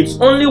out. It's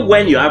only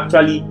when you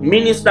actually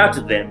minister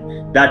to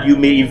them that you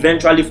may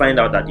eventually find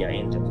out that they are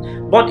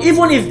angels. But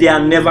even if they are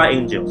never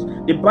angels,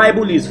 the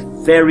Bible is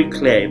very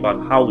clear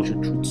about how we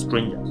should treat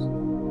strangers.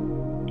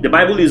 The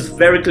Bible is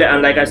very clear,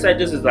 and like I said,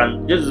 this is a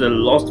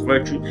lost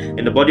virtue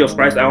in the body of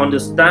Christ. I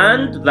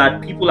understand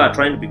that people are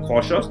trying to be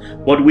cautious,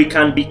 but we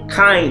can be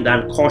kind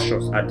and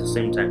cautious at the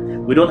same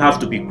time. We don't have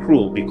to be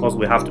cruel because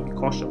we have to be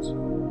cautious.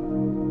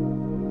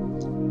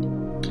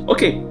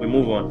 Okay, we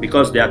move on,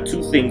 because there are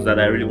two things that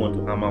I really want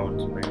to hammer on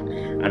tonight,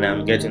 and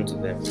I'm getting to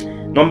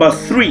them. Number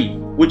 3,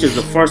 which is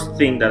the first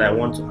thing that I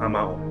want to hammer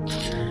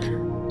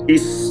on,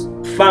 is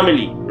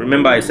family.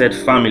 Remember, I said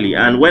family,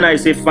 and when I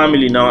say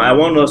family now, I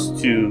want us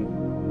to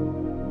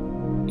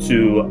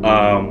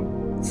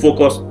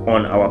focus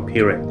on our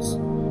parents.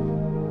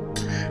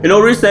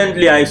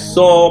 Recently I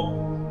saw,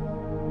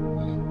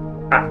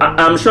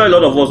 I'm sure a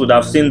lot of us would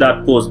have seen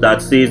that post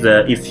that says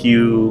if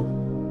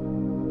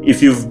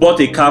you've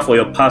bought a car for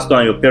your pastor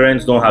and your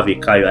parents don't have a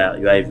car,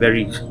 you are a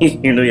very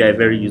you're a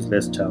very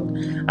useless child.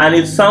 And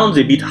it sounds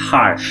a bit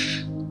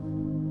harsh,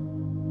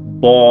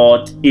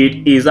 but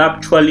it is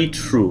actually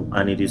true,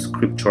 and it is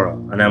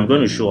scriptural, and I'm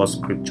going to show us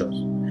scriptures.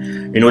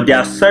 There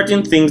are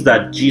certain things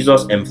that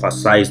Jesus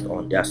emphasized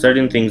on. There are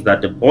certain things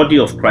that the body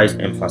of Christ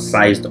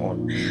emphasized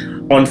on.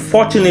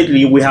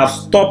 Unfortunately, we have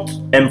stopped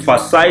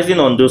emphasizing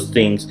on those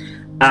things,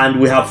 and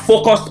we have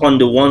focused on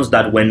the ones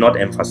that were not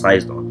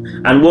emphasized on.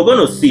 And we're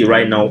going to see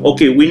right now.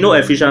 Okay, we know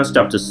Ephesians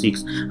chapter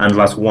 6 and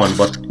verse 1,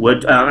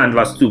 and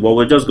verse 2, but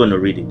we're just going to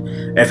read it.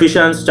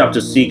 Ephesians chapter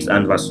 6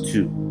 and verse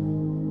 2.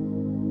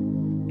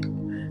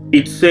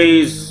 It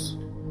says,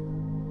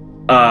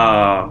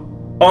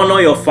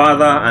 honor your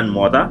father and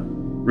mother.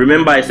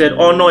 Remember, I said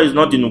honor is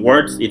not in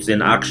words, it's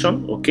in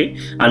action, okay?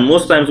 And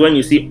most times when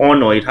you see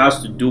honor, it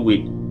has to do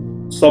with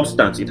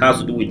substance, it has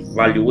to do with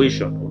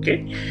valuation,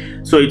 okay?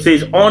 So it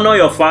says, honor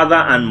your father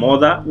and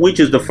mother, which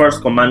is the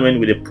first commandment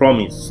with a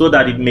promise, so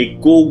that it may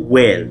go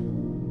well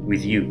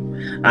with you,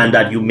 and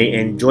that you may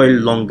enjoy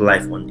long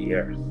life on the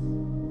earth.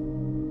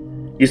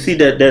 You see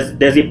that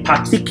there's a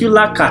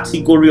particular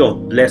category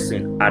of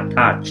blessing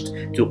attached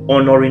to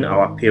honoring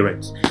our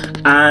parents.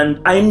 And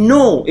I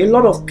know a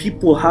lot of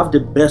people have the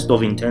best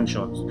of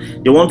intentions.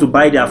 They want to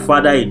buy their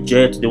father a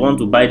jet, they want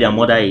to buy their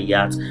mother a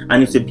yacht,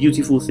 and it's a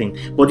beautiful thing.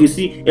 But you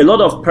see, a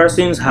lot of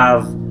persons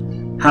have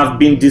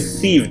been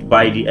deceived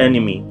by the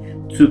enemy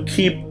to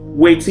keep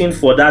waiting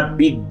for that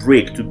big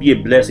break to be a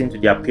blessing to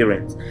their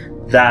parents.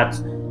 That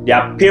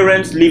their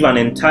parents live an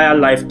entire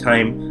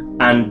lifetime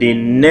and they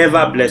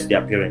never bless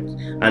their parents.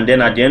 And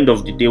then at the end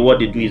of the day, what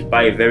they do is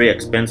buy a very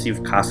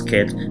expensive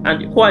casket.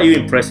 And who are you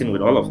impressing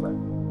with all of that?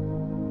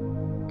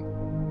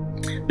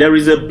 There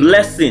is a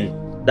blessing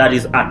that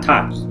is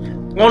attached.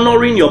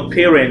 Honoring your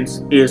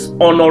parents is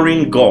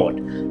honoring God.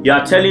 You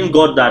are telling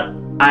God that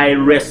I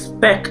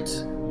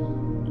respect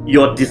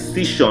your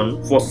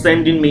decision for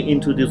sending me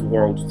into this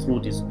world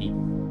through these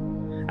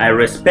people. I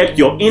respect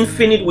your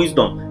infinite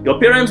wisdom. Your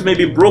parents may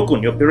be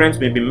broken, your parents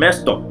may be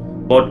messed up,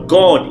 but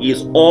God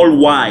is all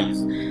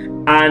wise,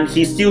 and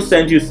He still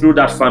sent you through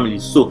that family.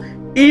 So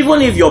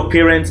even if your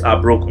parents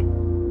are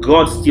broken,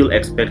 God still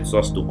expects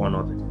us to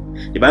honor them.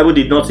 The Bible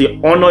did not say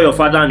honor your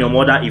father and your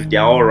mother if they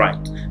are all right.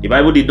 The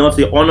Bible did not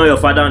say honor your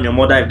father and your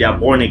mother if they are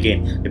born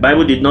again. The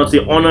Bible did not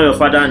say honor your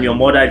father and your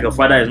mother if your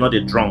father is not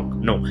a drunk.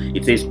 No,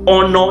 it says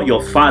honor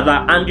your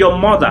father and your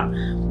mother.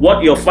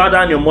 What your father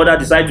and your mother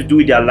decide to do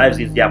with their lives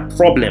is their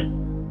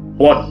problem.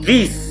 But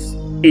this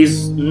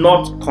is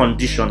not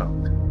conditional.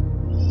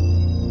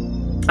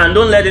 And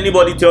don't let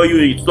anybody tell you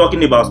it's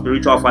talking about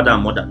spiritual father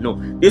and mother. No,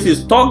 this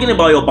is talking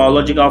about your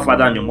biological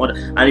father and your mother.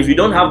 And if you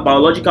don't have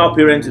biological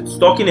parents, it's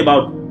talking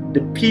about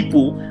the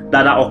people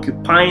that are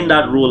occupying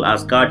that role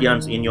as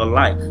guardians in your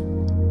life.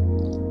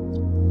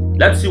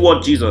 Let's see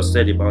what Jesus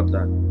said about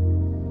that.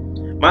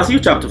 Matthew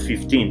chapter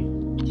 15.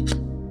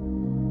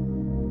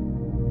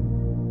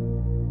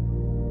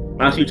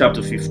 Matthew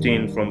chapter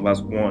 15 from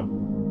verse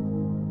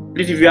 1.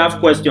 Please, if you have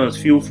questions,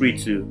 feel free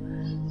to.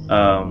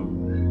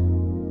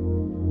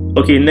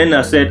 Okay,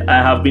 Nena said,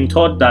 I have been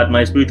taught that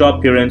my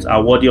spiritual parents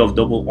are worthy of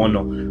double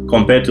honor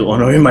compared to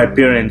honoring my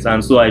parents,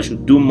 and so I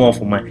should do more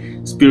for my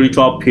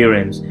spiritual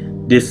parents.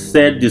 They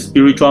said the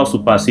spiritual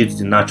supersedes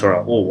the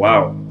natural. Oh,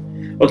 wow.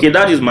 Okay,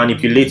 that is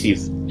manipulative.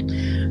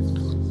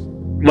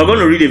 We're going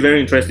to read a very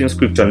interesting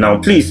scripture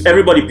now. Please,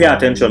 everybody pay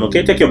attention,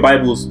 okay? Take your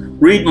Bibles.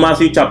 Read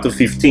Matthew chapter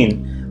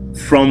 15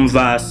 from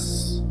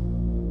verse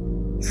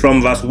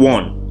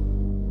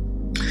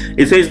 1.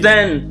 It says,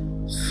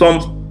 then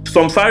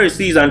some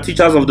Pharisees and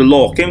teachers of the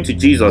law came to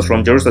Jesus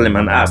from Jerusalem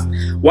and asked,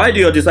 why do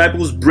your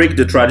disciples break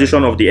the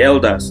tradition of the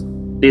elders?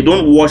 They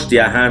don't wash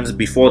their hands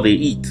before they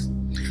eat.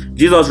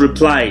 Jesus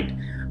replied,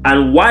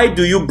 and why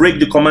do you break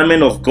the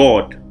commandment of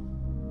God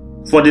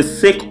for the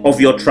sake of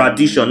your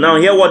tradition? Now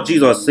hear what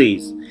Jesus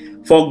says.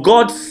 For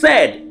God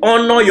said,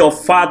 honor your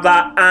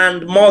father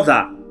and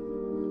mother,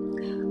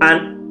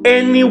 and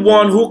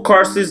anyone who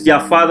curses their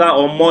father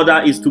or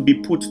mother is to be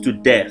put to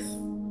death.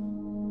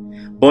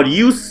 But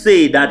you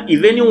say that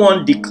if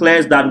anyone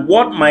declares that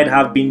what might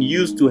have been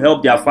used to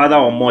help their father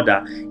or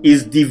mother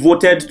is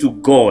devoted to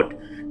God,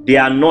 they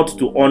are not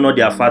to honor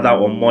their father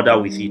or mother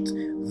with it.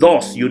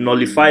 Thus, you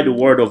nullify the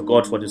word of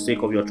God for the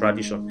sake of your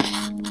tradition.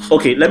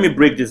 Okay, let me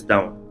break this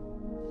down.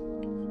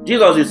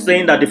 Jesus is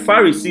saying that the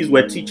Pharisees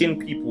were teaching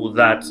people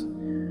that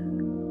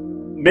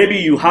maybe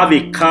you have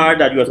a car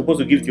that you are supposed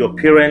to give to your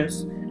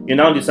parents. You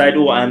now decide,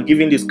 oh, I'm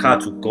giving this car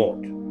to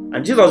God.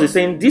 And Jesus is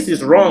saying this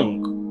is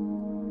wrong.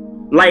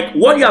 Like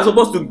what you are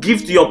supposed to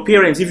give to your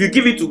parents, if you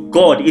give it to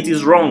God, it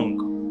is wrong.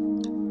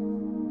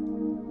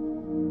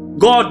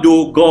 God,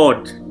 though,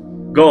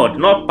 God,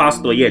 not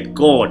pastor yet,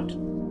 God.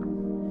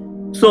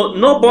 So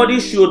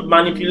nobody should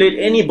manipulate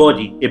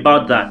anybody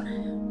about that.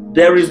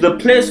 There is the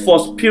place for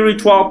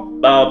spiritual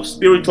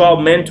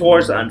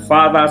mentors and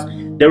fathers.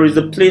 There is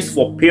a place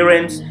for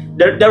parents.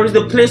 There is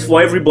a place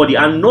for everybody,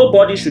 and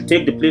nobody should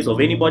take the place of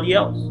anybody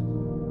else.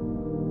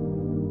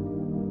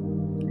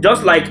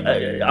 Just like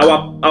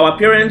our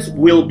parents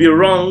will be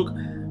wrong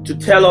to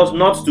tell us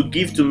not to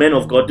give to men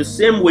of God, the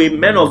same way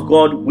men of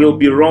God will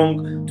be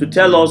wrong to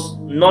tell us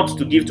not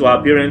to give to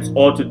our parents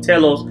or to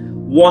tell us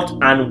what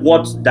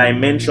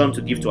dimension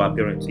to give to our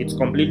parents. It's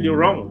completely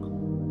wrong.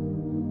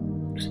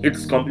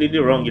 It's completely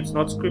wrong. It's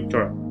not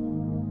scriptural.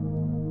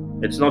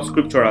 It's not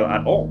scriptural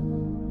at all.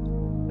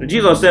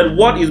 Jesus said,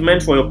 what is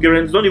meant for your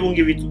parents, don't even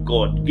give it to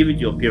God. Give it to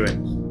your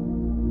parents.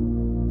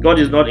 God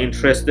is not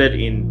interested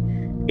in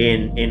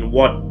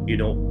what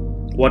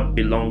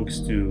belongs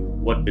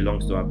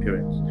to our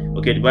parents.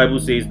 Okay, the Bible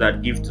says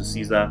that give to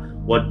Caesar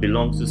what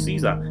belongs to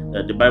Caesar.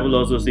 The Bible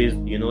also says,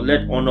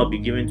 let honor be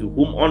given to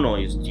whom honor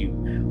is due.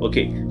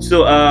 Okay,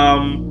 so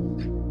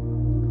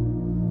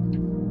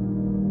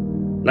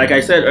like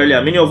I said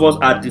earlier, many of us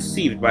are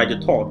deceived by the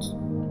thought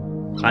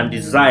and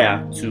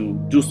desire to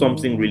do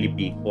something really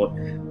big, but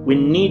we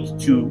need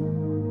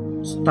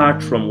to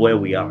start from where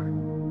we are.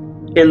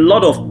 A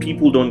lot of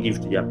people don't give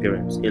to their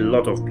parents. A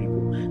lot of people.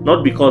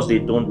 Not because they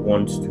don't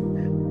want to,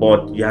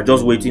 but they are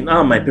just waiting.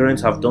 My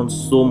parents have done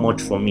so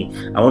much for me.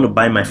 I want to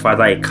buy my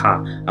father a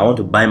car. I want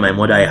to buy my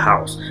mother a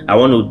house. I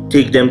want to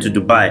take them to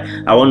Dubai.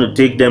 I want to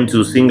take them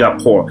to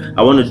Singapore.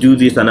 I want to do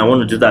this and I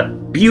want to do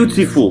that.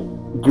 Beautiful.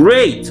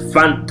 Great,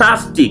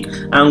 fantastic,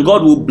 and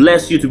God will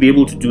bless you to be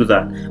able to do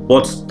that.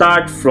 But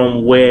start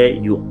from where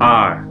you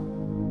are.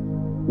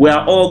 We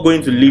are all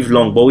going to live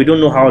long, but we don't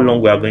know how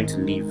long we are going to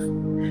live.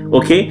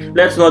 Okay,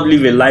 let's not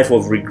live a life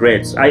of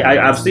regrets.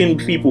 I've seen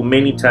people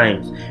many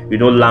times,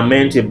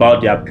 lament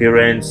about their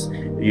parents,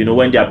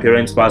 when their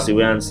parents pass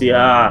away and say,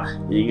 I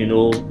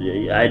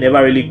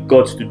never really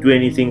got to do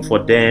anything for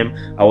them.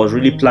 I was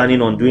really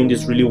planning on doing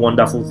this really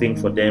wonderful thing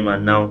for them,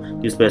 and now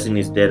this person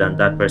is dead and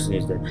that person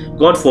is dead.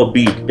 God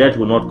forbid that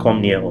will not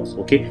come near us,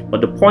 okay?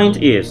 But the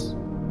point is,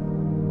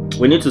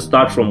 we need to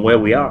start from where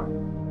we are.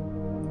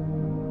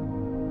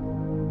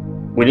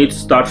 We need to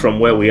start from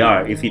where we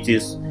are. If it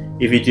is,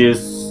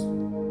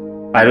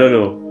 I don't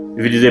know,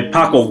 if it is a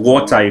pack of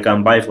water you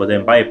can buy for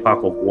them, buy a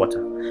pack of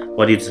water.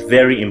 But it's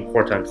very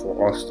important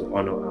for us to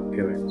honor our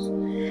parents.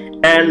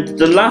 And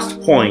the last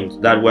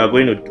point that we're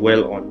going to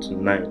dwell on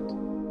tonight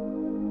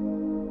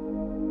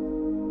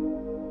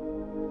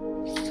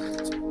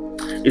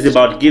is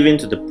about giving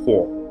to the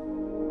poor.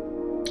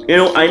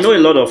 I know a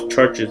lot of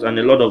churches and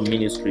a lot of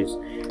ministries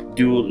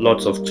do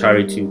lots of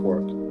charity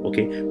work,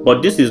 okay?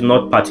 But this is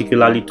not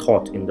particularly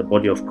taught in the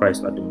body of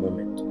Christ at the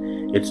moment.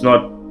 It's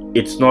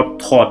not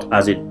taught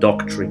as a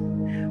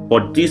doctrine,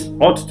 but this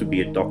ought to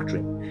be a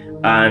doctrine.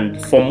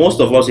 And for most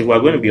of us, if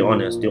we're going to be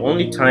honest, the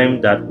only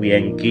time that we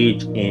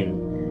engage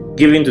in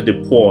giving to the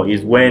poor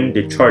is when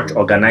the church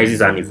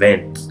organizes an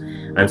event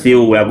and say,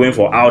 we are going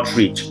for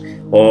outreach,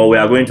 or we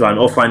are going to an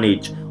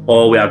orphanage,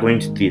 or we are going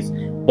to this.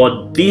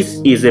 But this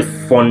is a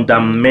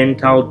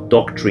fundamental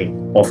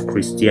doctrine of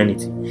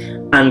Christianity.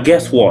 And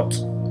guess what?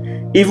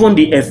 Even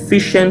the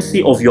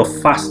efficiency of your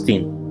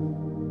fasting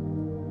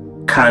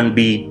can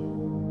be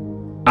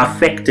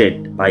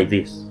affected by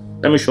this.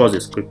 Let me show us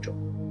the scripture.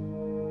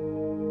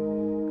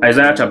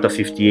 Isaiah chapter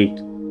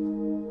 58.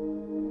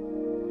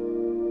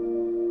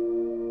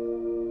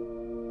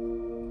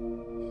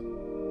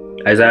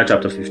 Isaiah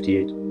chapter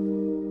 58.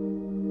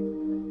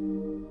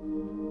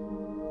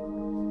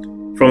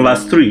 From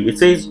verse 3, it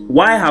says,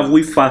 why have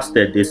we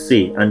fasted, they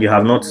say, and you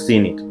have not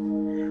seen it?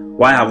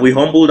 Why have we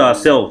humbled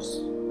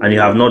ourselves, and you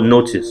have not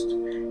noticed.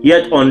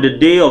 Yet on the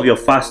day of your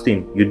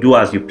fasting, you do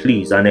as you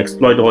please and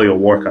exploit all your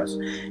workers.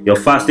 Your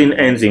fasting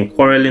ends in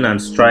quarreling and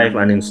strife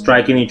and in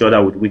striking each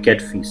other with wicked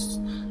feasts.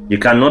 You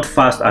cannot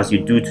fast as you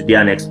do today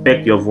and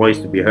expect your voice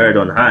to be heard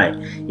on high.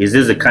 Is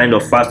this the kind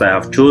of fast I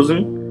have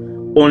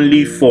chosen?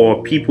 Only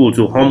for people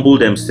to humble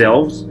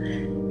themselves?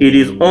 Is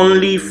it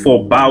only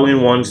for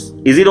bowing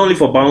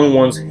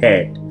one's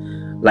head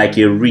like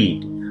a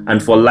reed,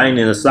 and for lying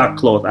in a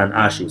sackcloth and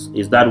ashes?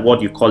 Is that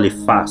what you call a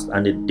fast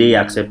and a day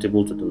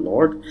acceptable to the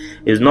Lord?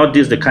 Is not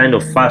this the kind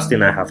of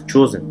fasting I have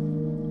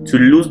chosen? To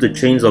loose the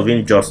chains of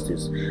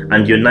injustice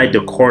and unite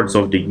the cords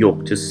of the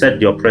yoke, to set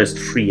the oppressed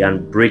free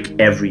and break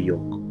every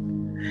yoke?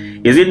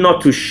 Is it not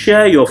to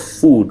share your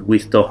food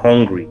with the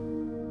hungry,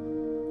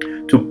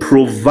 to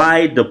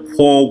provide the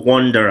poor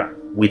wanderer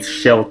with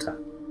shelter?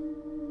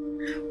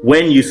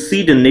 When you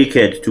see the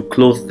naked, to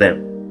clothe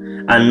them,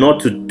 and not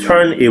to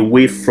turn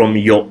away from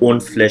your own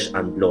flesh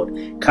and blood.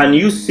 Can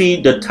you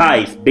see the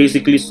tithe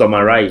basically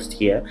summarized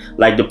here?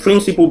 Like the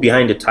principle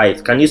behind the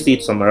tithe, can you see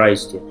it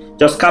summarized here?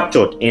 Just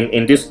captured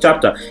in this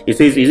chapter. It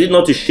says, is it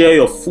not to share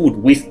your food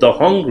with the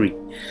hungry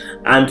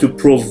and to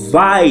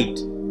provide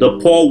the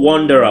poor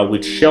wanderer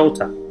with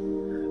shelter?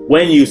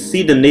 When you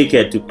see the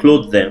naked, to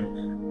clothe them,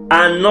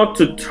 and not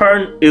to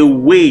turn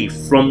away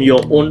from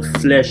your own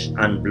flesh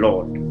and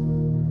blood.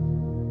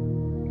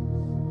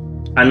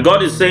 And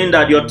God is saying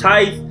that your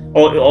tithe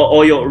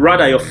or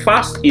your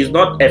fast is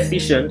not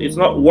efficient, it's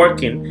not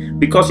working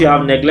because you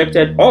have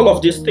neglected all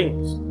of these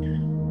things.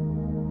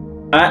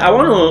 I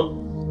want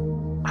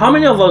to, how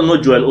many of us know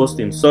Joel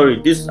Osteen?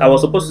 Sorry, I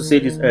was supposed to say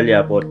this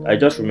earlier, but I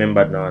just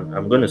remembered now and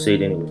I'm going to say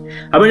it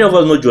anyway. How many of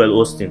us know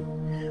Joel Osteen?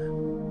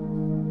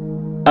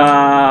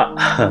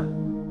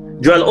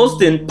 Joel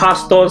Osteen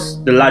pastors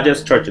the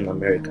largest church in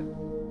America.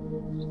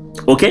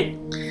 Okay?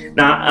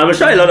 Now, I'm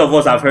sure a lot of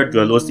us have heard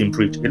Joel Osteen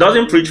preach. He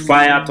doesn't preach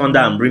fire, thunder,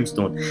 and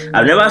brimstone.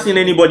 I've never seen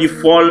anybody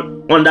fall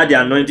under the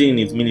anointing in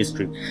his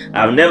ministry.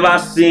 I've never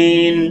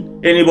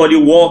seen anybody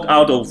walk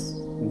out of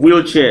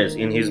wheelchairs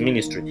in his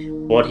ministry.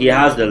 But he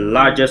has the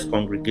largest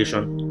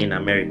congregation in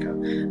America.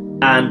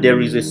 And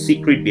there is a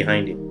secret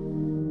behind it.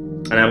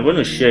 And I'm going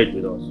to share it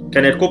with us.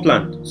 Kenneth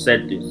Copeland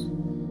said this.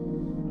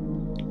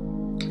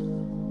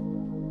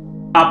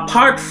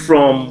 Apart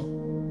from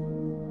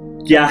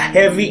their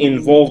heavy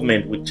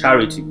involvement with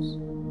charities,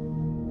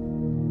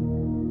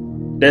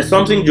 there's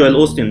something Joel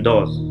Osteen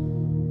does.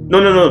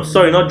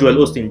 Sorry, not Joel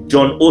Osteen,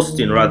 John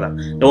Osteen rather.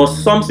 There was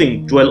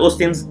something Joel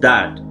Osteen's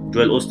dad,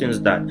 there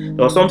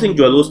was something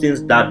Joel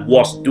Osteen's dad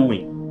was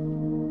doing,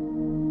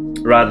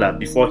 rather,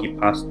 before he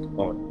passed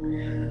on.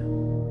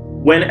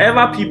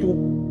 Whenever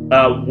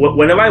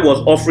it was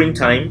offering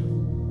time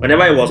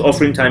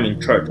in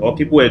church, or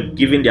people were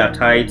giving their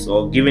tithes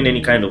or giving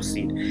any kind of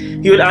seed,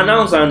 he would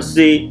announce and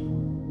say,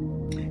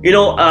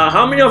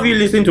 how many of you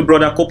listen to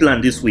Brother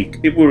Copeland this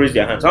week? People raise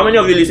their hands. How many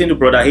of you listen to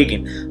Brother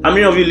Hagin? How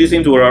many of you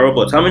listen to Ora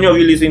Roberts? How many of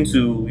you listen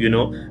to,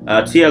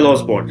 T.L.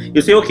 Osborne?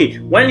 You say, okay,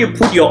 when you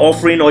put your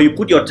offering or you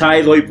put your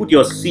tithe or you put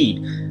your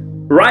seed,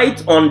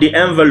 write on the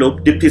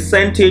envelope the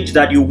percentage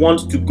that you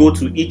want to go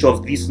to each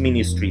of these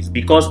ministries,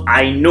 because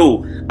I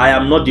know I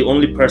am not the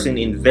only person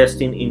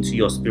investing into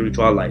your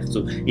spiritual life.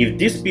 So if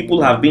these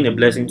people have been a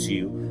blessing to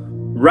you,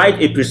 write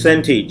a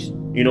percentage.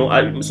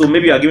 So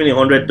maybe you are giving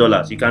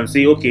 $100. You can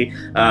say, okay,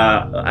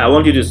 I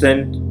want you to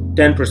send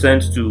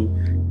 10% to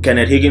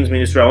Kenneth Hagin's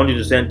ministry. I want you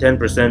to send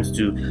 10%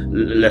 to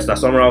Lester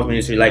Summerall's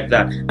ministry, like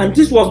that. And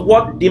this was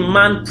what the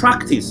man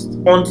practiced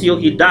until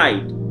he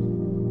died.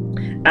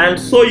 And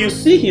so you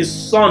see his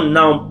son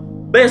now,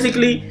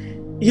 basically,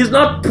 he's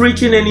not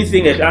preaching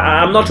anything.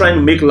 I'm not trying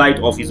to make light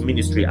of his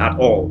ministry at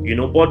all,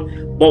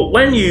 but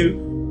when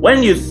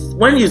you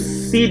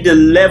see the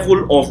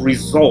level of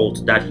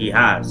result that he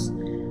has,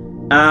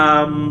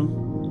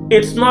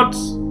 it's not,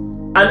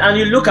 and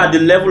you look at the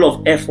level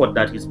of effort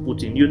that he's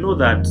putting, you know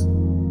that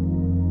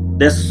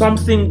there's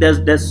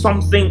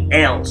something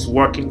else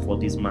working for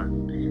this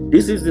man.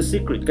 This is the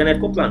secret.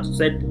 Kenneth Copeland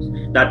said this,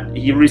 that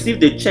he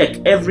received a check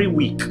every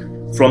week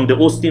from the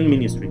Osteen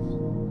ministry,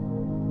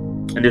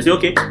 and they say,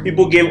 okay,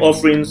 people gave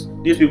offerings,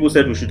 these people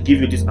said we should give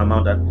you this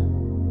amount,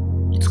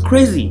 and it's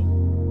crazy,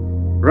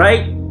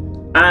 right?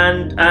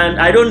 And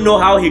I don't know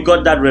how he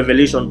got that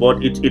revelation,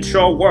 but it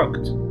sure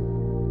worked.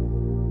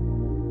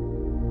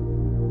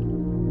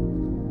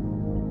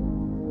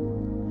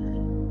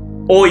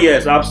 Oh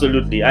yes,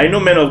 absolutely. I know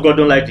men of God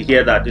don't like to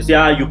hear that. They say,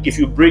 if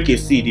you break a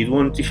seed, it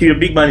won't. If your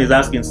big man is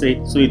asking,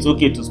 say, so it's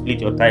okay to split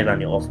your tithe and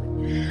your offering.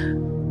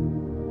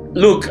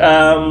 Look,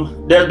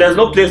 there's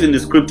no place in the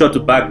scripture to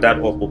back that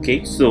up.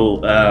 Okay,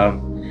 so I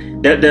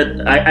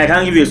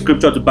can't give you a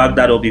scripture to back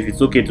that up if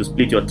it's okay to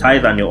split your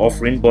tithe and your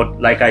offering. But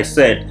like I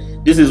said,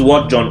 this is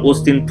what John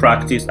Osteen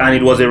practiced, and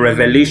it was a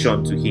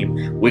revelation to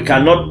him. We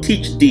cannot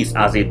teach this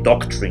as a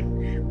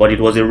doctrine, but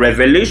it was a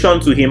revelation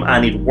to him,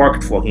 and it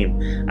worked for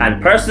him.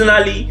 And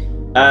personally,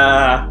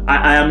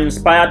 I am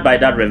inspired by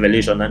that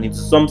revelation, and it's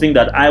something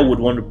that I would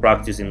want to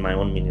practice in my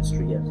own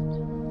ministry. Yes.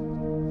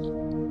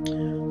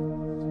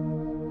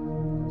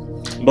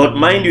 But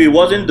mind you, it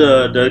wasn't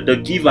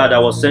the giver that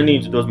was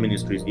sending it to those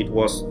ministries. It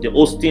was the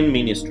Austin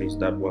ministries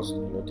that was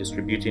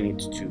distributing it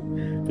to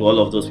all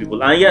of those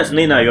people. And yes,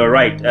 Nina, you're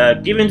right.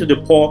 Giving to the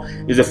poor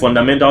is a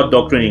fundamental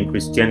doctrine in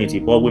Christianity,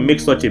 but we make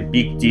such a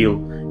big deal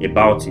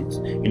about it.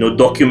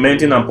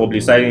 Documenting and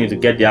publicizing it to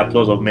get the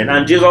applause of men.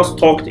 And Jesus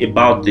talked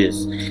about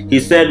this. He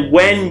said,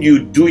 when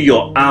you do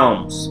your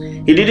alms,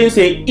 he didn't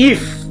say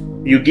if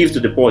you give to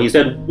the poor. He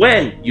said,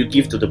 when you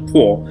give to the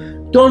poor,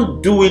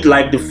 don't do it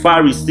like the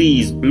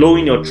Pharisees,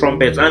 blowing your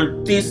trumpets.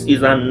 And this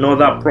is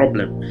another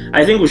problem.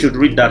 I think we should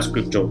read that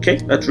scripture, okay?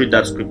 Let's read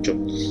that scripture.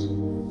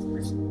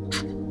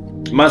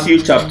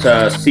 Matthew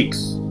chapter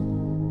 6,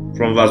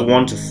 from verse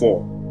 1 to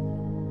 4.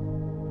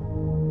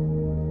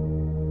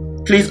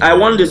 Please, I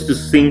want this to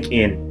sink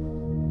in.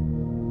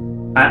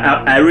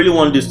 I really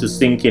want this to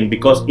sink in,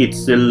 because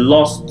it's a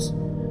lost...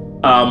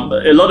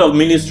 a lot of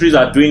ministries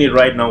are doing it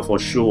right now for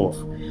show off.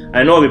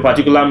 I know of a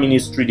particular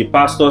ministry, the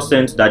pastor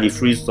sent Daddy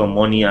Freeze some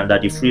money, and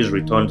Daddy Freeze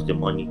returned the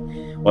money.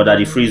 Or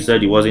Daddy Freeze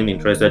said he wasn't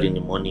interested in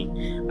the money.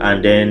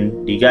 And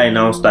then the guy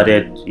now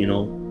started,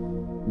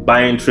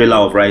 buying trailer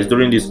of rice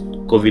during this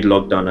COVID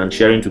lockdown and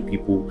sharing to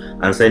people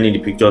and sending the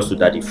pictures to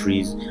Daddy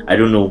Freeze. I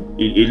don't know.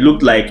 It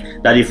looked like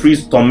Daddy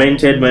Freeze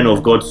tormented men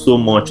of God so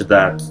much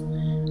that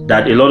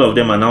a lot of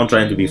them are now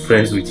trying to be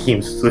friends with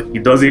him, so he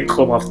doesn't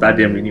come after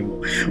them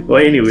anymore.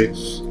 But anyway,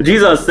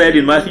 Jesus said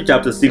in Matthew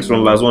chapter 6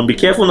 from verse 1, be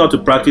careful not to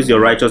practice your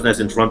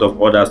righteousness in front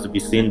of others to be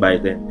seen by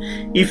them.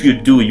 If you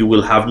do, you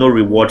will have no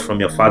reward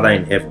from your Father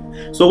in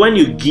heaven. So when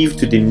you give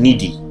to the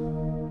needy,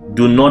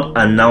 do not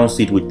announce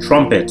it with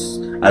trumpets,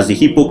 as the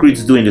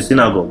hypocrites do in the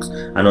synagogues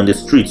and on the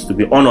streets, to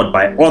be honored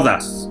by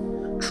others.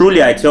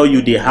 Truly I tell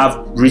you, they have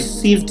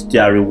received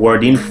their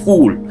reward in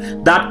full.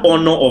 That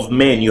honor of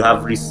men, you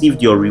have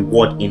received your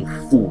reward in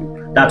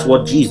full. That's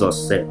what Jesus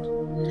said.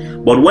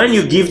 But when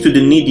you give to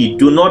the needy,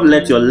 do not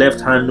let your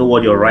left hand know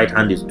what your right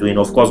hand is doing.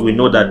 Of course, we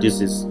know that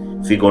this is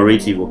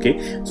figurative,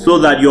 okay? So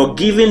that your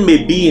giving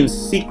may be in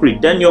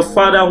secret. Then your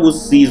Father who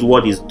sees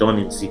what is done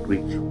in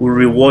secret will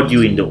reward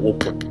you in the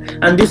open.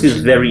 And this is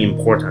very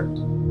important.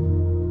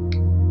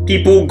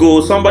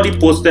 Somebody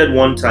posted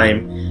one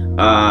time,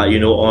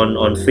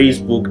 on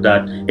Facebook,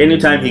 that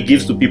anytime he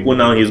gives to people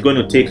now, he's going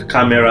to take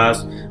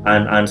cameras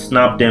and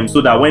snap them,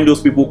 so that when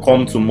those people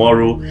come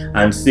tomorrow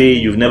and say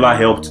you've never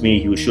helped me,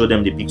 he will show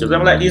them the pictures.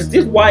 I'm like, is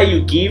this why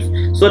you give?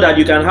 So that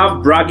you can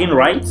have bragging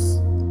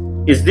rights?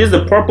 Is this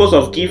the purpose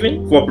of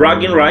giving, for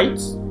bragging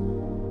rights?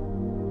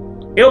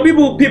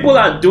 People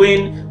are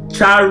doing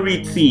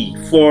charity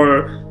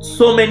for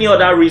so many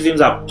other reasons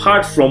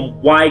apart from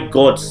why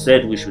God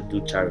said we should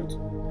do charity.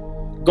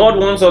 God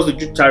wants us to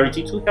do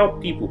charity to help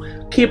people.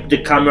 Keep the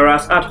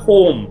cameras at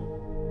home.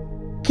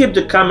 Keep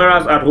the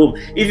cameras at home.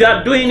 If you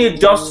are doing it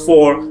just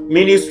for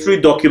ministry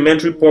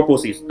documentary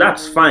purposes,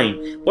 that's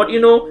fine. But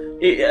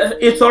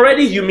it's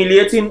already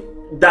humiliating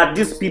that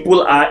these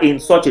people are in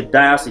such a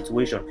dire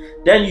situation.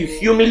 Then you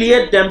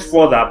humiliate them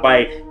further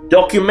by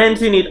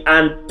documenting it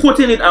and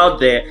putting it out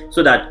there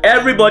so that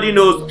everybody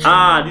knows,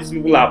 these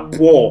people are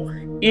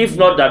poor. If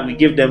not that we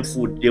give them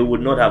food, they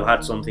would not have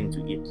had something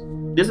to eat.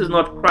 This is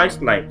not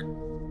Christ-like.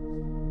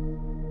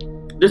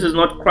 This is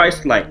not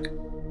Christ-like.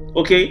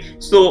 Okay,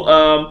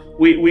 so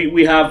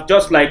we have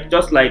just like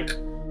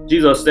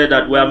Jesus said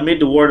that we have made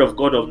the word of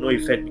God of no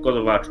effect because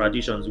of our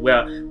traditions. We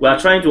are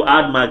trying to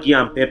add Maggi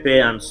and pepper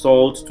and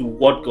salt to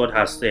what God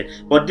has said.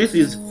 But this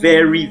is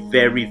very,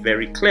 very,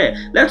 very clear.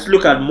 Let's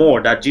look at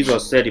more that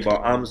Jesus said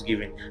about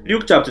almsgiving.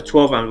 Luke chapter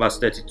 12 and verse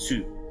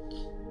 32.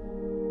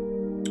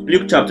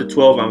 Luke chapter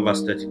 12 and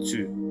verse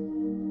 32.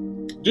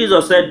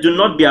 Jesus said, do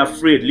not be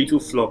afraid, little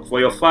flock, for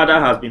your Father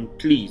has been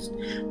pleased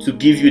to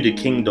give you the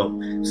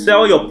kingdom.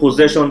 Sell your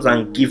possessions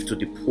and give to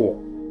the poor.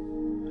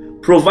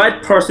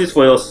 Provide purses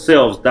for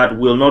yourselves that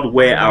will not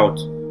wear out,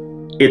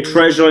 a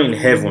treasure in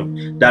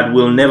heaven that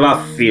will never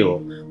fail,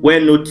 where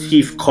no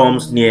thief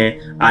comes near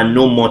and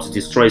no moth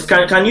destroys.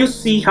 Can you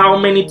see how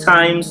many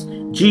times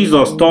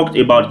Jesus talked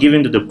about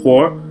giving to the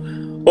poor?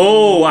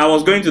 Oh, I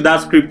was going to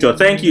that scripture.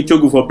 Thank you,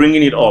 Chogu, for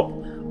bringing it up.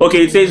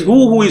 Okay, it says,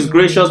 who is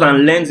gracious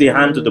and lends a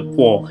hand to the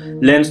poor,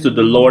 lends to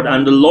the Lord,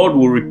 and the Lord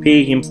will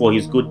repay him for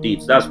his good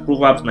deeds. That's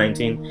Proverbs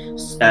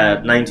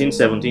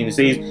 19:17. It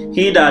says,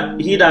 he that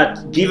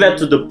giveth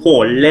to the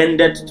poor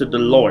lendeth to the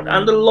Lord,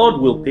 and the Lord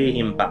will pay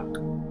him back.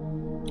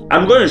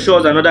 I'm going to show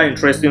us another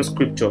interesting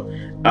scripture.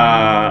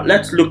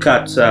 Let's look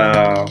at,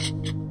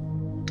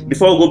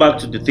 before we go back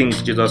to the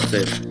things Jesus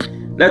said,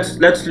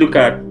 let's look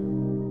at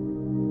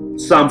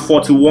Psalm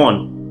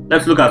 41.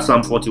 Let's look at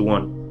Psalm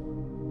 41.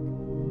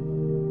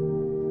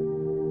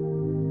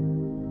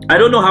 I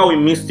don't know how we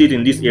missed it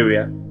in this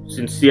area,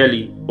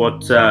 sincerely,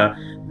 but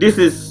this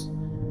is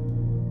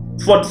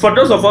for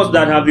those of us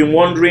that have been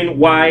wondering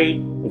why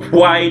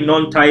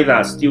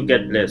non-tithers still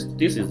get blessed.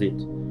 This is it.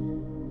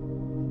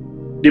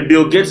 The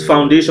Bill Gates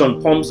Foundation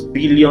pumps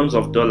billions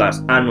of dollars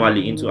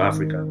annually into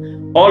Africa.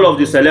 All of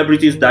the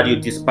celebrities that you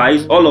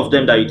despise, all of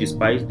them that you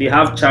despise, they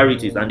have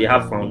charities and they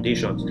have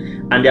foundations,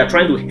 and they are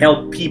trying to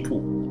help people.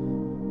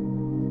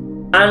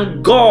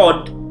 And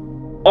God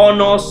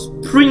honors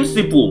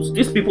principles.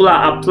 These people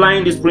are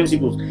applying these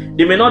principles.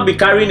 They may not be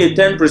carrying a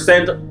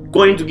 10%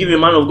 going to give a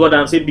man of God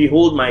and say,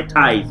 behold my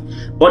tithe,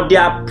 but they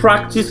are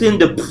practicing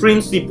the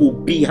principle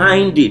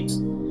behind it,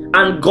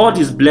 and God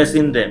is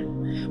blessing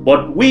them.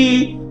 But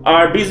we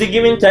are busy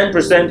giving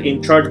 10%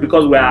 in church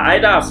because we are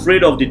either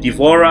afraid of the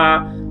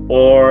devourer,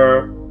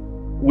 or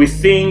we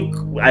think,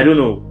 I don't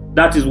know,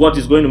 that is what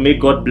is going to make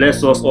God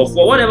bless us, or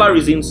for whatever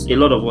reasons a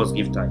lot of us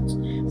give tithes.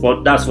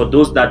 That's for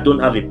those that don't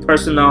have a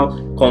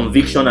personal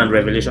conviction and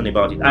revelation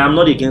about it. I am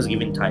not against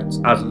giving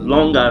tithes as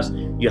long as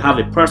you have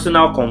a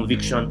personal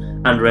conviction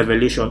and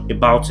revelation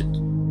about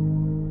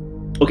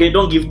it. Okay,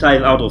 don't give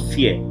tithe out of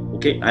fear.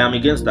 Okay, I am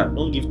against that.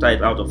 Don't give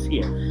tithe out of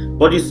fear.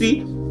 But you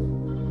see,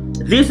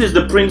 this is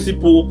the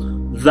principle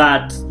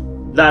that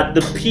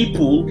the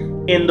people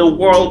in the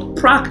world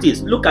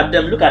practice. Look at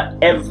them. Look at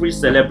every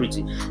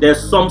celebrity.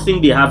 There's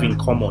something they have in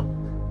common.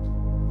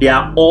 They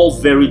are all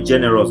very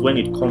generous when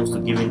it comes to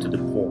giving to the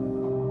poor.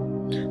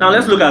 Now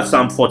let's look at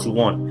Psalm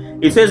 41.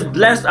 It says,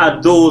 "Blessed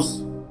are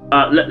those."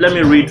 Let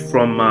me read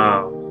from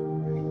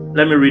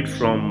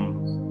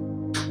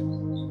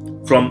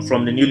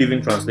the New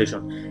Living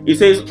Translation. It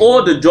says,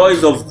 "Oh, the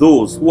joys of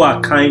those who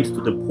are kind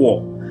to the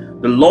poor.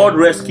 The Lord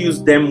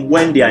rescues them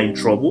when they are in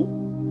trouble.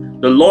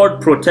 The Lord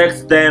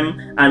protects them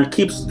and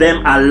keeps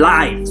them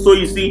alive." So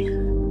you see,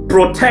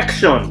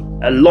 protection,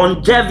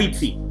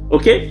 longevity.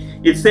 Okay,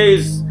 it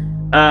says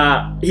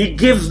He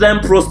gives them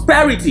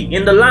prosperity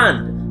in the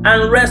land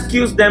and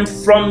rescues them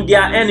from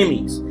their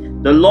enemies.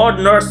 The Lord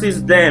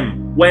nurses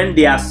them when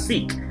they are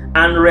sick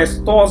and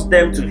restores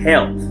them to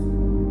health.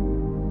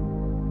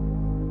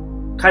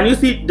 Can you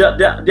see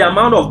the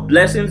amount of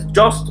blessings?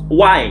 Just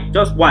why?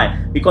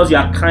 Because you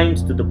are kind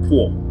to the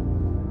poor.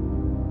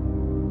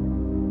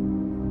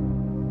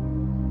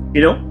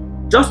 You know,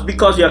 just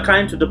because you are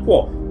kind to the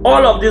poor.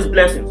 All of these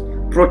blessings: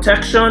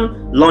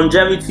 protection,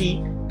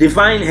 longevity,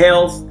 divine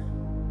health,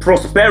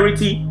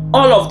 prosperity,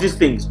 all of these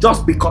things,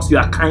 just because you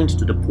are kind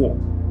to the poor.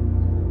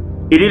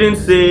 It didn't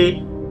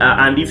say,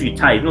 and if you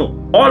tithe. No,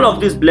 all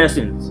of these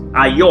blessings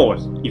are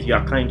yours if you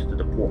are kind to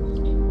the poor.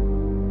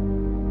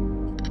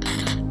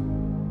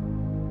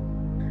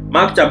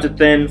 Mark chapter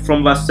 10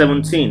 from verse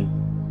 17.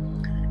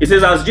 It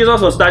says, "As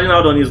Jesus was starting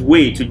out on his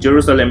way to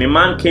Jerusalem, a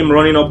man came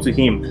running up to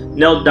him,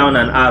 knelt down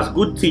and asked,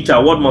 'Good teacher,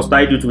 what must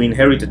I do to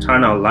inherit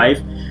eternal life?'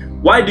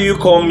 'Why do you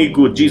call me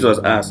good?' Jesus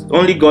asked.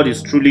 'Only God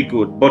is truly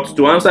good. But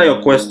to answer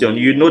your question,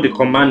 you know the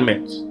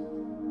commandments.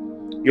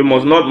 You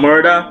must not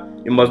murder.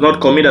 You must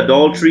not commit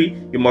adultery.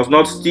 You must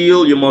not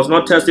steal. You must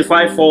not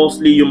testify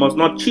falsely. You must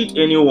not cheat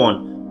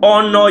anyone.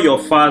 Honor your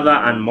father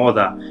and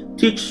mother.'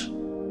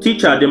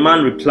 'Teacher,' the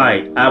man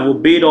replied, 'I have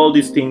obeyed all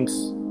these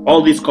things,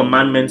 all these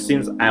commandments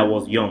since I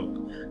was young.'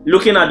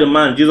 Looking at the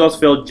man, Jesus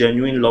felt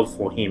genuine love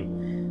for him.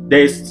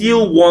 'There is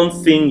still one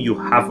thing you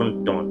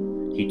haven't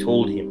done,' he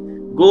told him.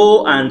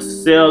 'Go and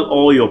sell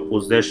all your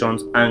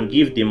possessions and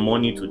give the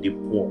money to the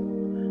poor,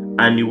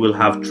 and you will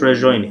have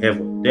treasure in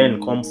heaven. Then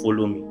come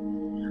follow me.'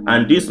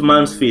 And this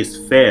man's face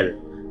fell,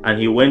 and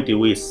he went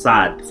away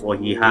sad, for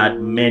he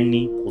had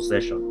many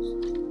possessions."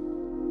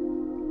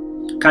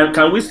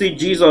 Can we see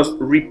Jesus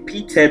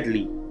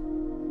repeatedly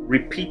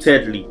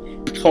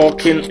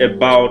talking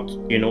about,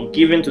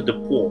 giving to the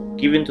poor,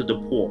 giving to the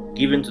poor,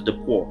 giving to the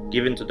poor,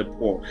 giving to the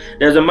poor?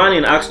 There's a man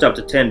in Acts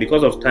chapter 10.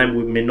 Because of time,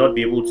 we may not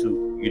be able to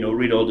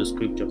read all the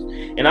scriptures.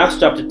 In Acts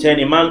chapter 10,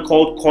 a man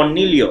called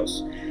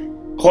Cornelius.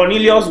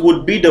 Cornelius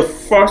would be the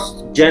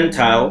first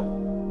Gentile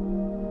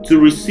to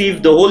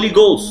receive the Holy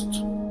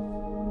Ghost.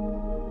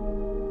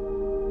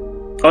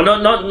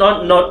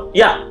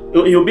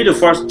 He'll be the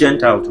first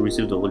Gentile to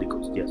receive the Holy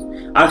Ghost. Yes.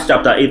 Acts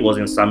chapter 8 was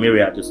in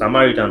Samaria. The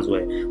Samaritans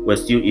were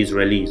still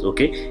Israelis.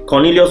 Okay.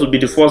 Cornelius would be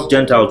the first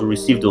Gentile to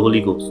receive the Holy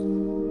Ghost.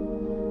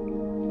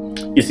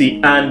 You see,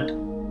 and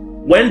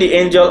when the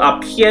angel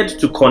appeared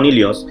to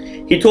Cornelius,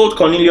 he told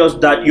Cornelius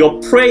that your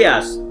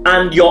prayers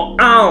and your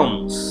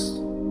alms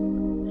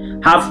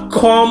have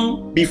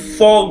come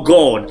before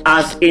God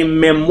as a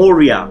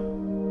memorial.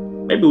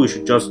 Maybe we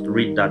should just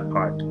read that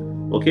part.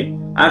 Okay?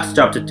 Acts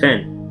chapter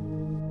 10.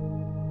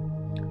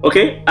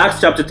 Okay?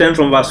 Acts chapter 10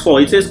 from verse 4.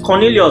 It says,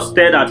 "Cornelius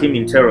stared at him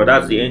in terror."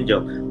 That's the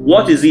angel.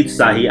 "What is it,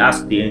 sir?" he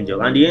asked the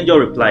angel. And the angel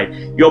replied,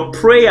 "Your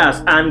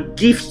prayers and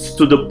gifts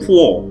to the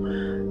poor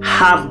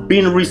have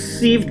been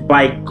received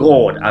by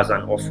God as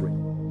an offering."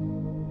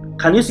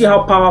 Can you see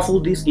how powerful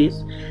this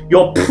is?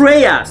 Your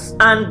prayers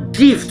and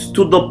gifts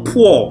to the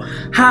poor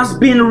has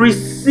been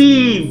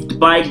received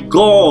by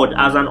God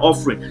as an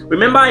offering.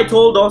 Remember, I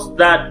told us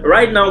that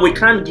right now we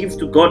can't give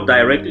to God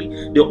directly.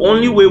 The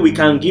only way we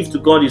can give to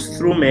God is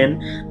through men.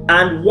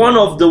 And one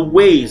of the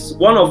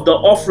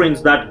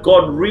offerings that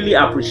God really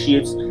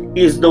appreciates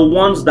is the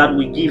ones that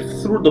we give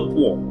through the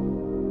poor.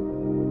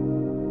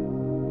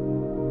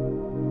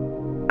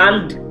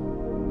 And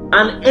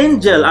an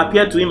angel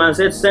appeared to him and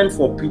said, "Send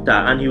for Peter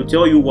and he'll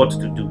tell you what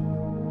to do."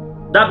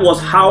 That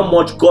was how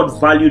much God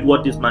valued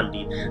what this man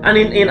did. And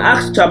in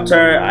Acts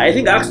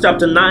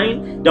chapter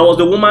 9, there was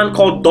a woman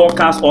called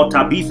Dorcas or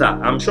Tabitha.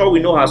 I'm sure we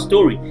know her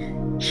story.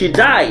 She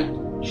died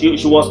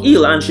She was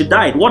ill and she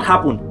died. What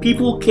happened?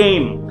 People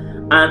came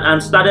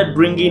and started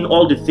bringing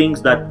all the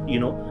things that,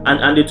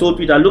 and they told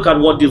Peter, look at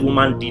what this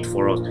woman did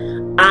for us.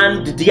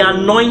 And the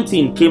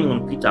anointing came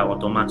on Peter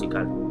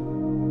automatically.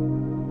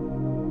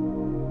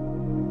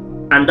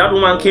 And that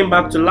woman came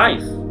back to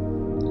life.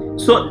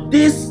 So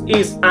this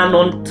is an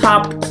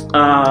untapped,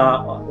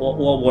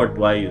 what word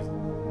do I use?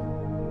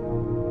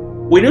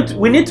 We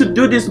need to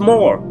do this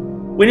more.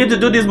 We need to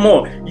do this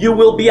more. You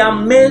will be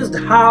amazed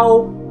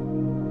how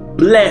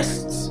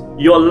blessed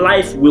your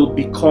life will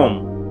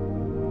become.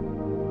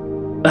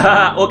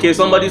 Okay,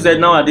 somebody said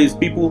nowadays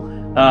people,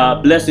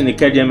 blessed in the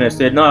KGMS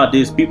said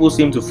nowadays people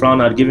seem to frown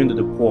at giving to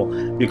the poor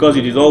because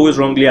it is always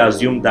wrongly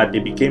assumed that they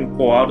became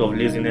poor out of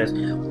laziness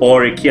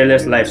or a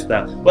careless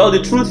lifestyle. Well,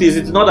 the truth is,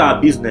 it's not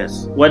our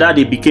business whether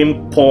they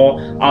became poor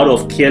out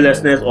of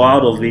carelessness or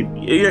out of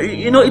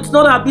it's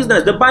not our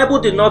business. The Bible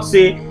did not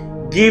say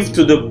give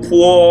to the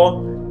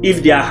poor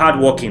if they are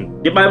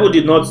hardworking. The Bible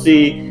did not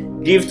say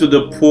give to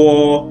the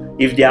poor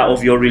if they are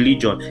of your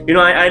religion.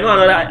 I know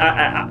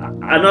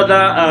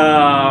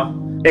another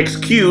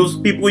excuse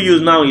people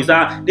use now is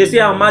that they say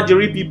our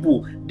Marjorie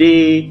people,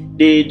 they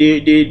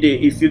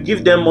if you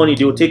give them money,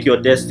 they will take your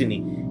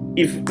destiny.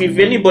 If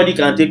anybody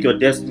can take your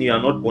destiny, you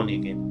are not born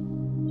again.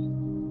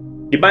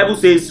 The Bible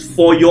says,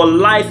 for your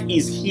life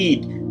is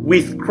hid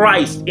with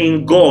Christ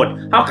in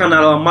God. How can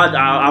our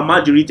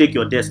Marjorie take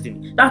your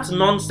destiny? That's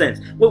nonsense.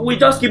 We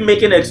just keep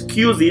making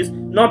excuses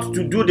not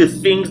to do the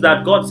things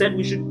that God said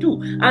we should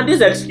do. And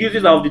these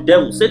excuses are of the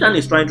devil. Satan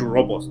is trying to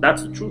rob us.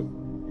 That's the truth.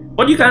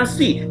 But you can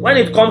see, when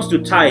it comes to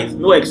tithe,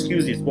 no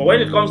excuses. But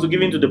when it comes to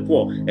giving to the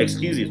poor,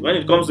 excuses. When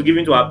it comes to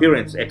giving to our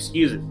parents,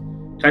 excuses.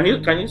 Can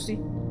you see?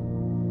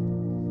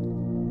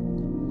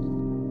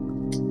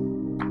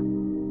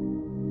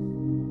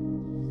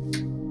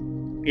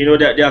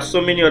 There are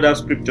so many other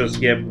scriptures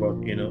here, but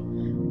we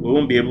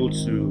won't be able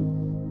to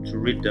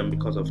read them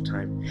because of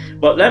time.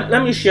 But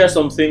let me share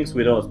some things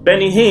with us.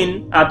 Benny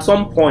Hinn, at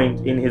some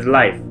point in his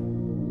life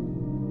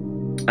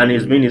and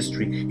his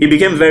ministry, he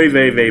became very,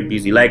 very, very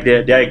busy. Like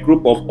there are a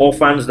group of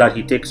orphans that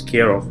he takes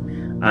care of,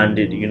 and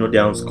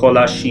they're on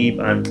scholarship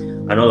and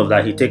all of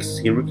that. He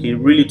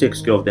really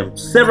takes care of them.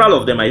 Several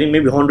of them, I think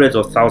maybe hundreds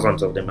of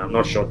thousands of them. I'm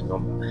not sure the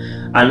number.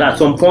 And at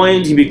some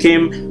point, he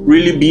became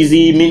really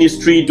busy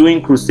ministry, doing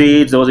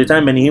crusades. There was a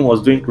time when he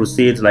was doing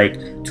crusades like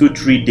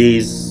 2-3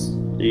 days,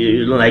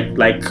 like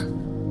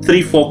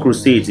 3-4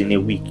 crusades in a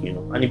week,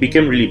 and he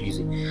became really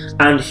busy.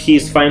 And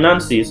his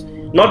finances,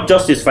 not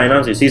just his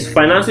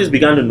finances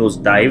began to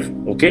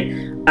nosedive, okay?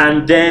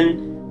 And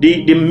then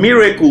the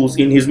miracles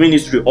in his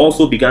ministry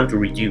also began to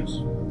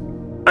reduce.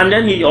 And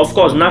then he, of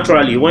course,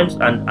 naturally went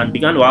and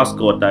began to ask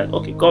God that,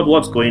 okay, God,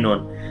 what's going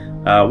on?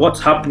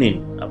 What's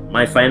happening?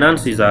 My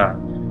finances are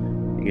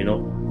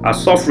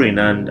suffering,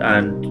 and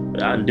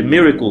the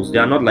miracles, they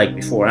are not like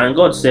before. And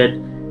God said,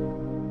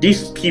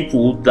 these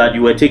people that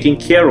you were taking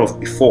care of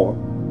before,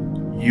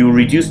 you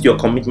reduced your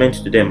commitment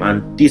to them,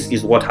 and this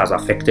is what has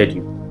affected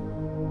you.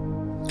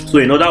 So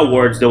in other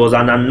words, there was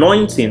an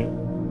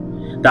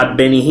anointing that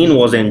Benny Hinn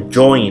was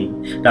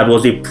enjoying that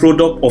was a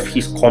product of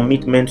his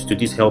commitment to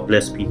these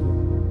helpless people.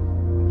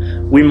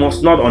 We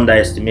must not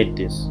underestimate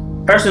this.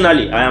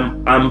 Personally,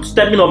 I'm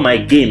stepping up my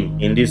game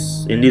in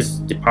this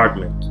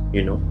department.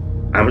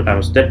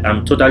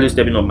 I'm totally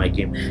stepping up my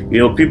game.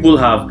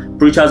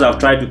 Preachers have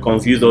tried to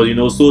confuse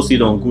us. Sow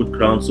seed on good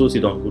ground, sow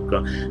seed on good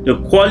ground. The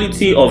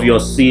quality of your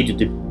seed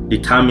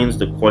determines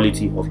the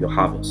quality of your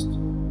harvest.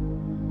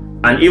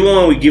 And even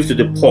when we give to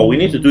the poor, we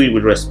need to do it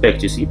with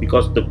respect, you see,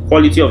 because the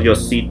quality of your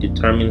seed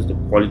determines the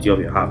quality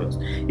of your harvest.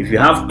 If you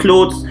have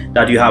clothes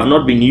that you have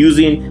not been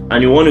using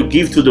and you want to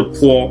give to the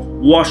poor,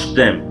 wash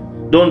them.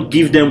 Don't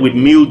give them with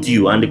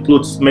mildew and the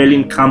clothes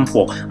smelling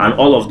camphor and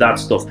all of that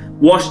stuff.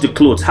 Wash the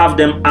clothes, have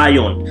them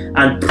ironed,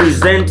 and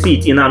present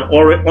it in an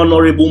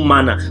honorable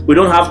manner. We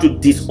don't have to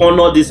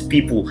dishonor these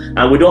people,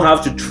 and we don't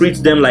have to treat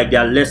them like they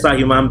are lesser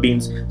human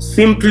beings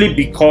simply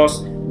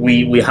because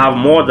we have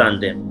more than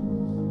them.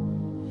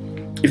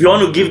 If you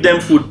want to give them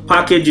food,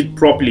 package it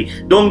properly.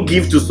 Don't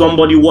give to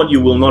somebody what you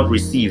will not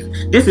receive.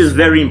 This is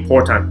very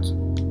important.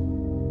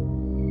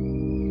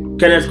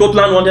 Kenneth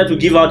Copeland wanted to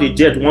give out a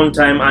jet one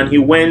time, and he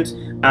went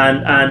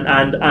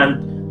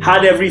and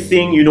had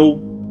everything,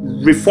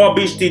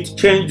 refurbished it,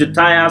 changed the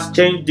tires,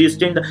 changed this,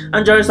 changed that.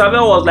 And Jerry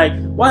Savelle was like,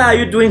 why are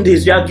you doing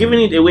this? You are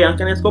giving it away. And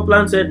Kenneth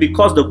Copeland said,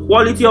 because the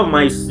quality of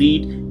my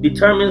seed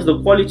determines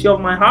the quality of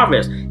my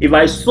harvest. If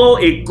I sow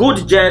a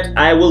good jet,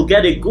 I will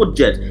get a good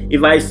jet.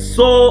 If I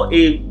sow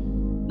a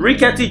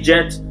rickety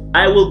jet,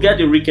 I will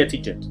get a rickety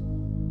jet.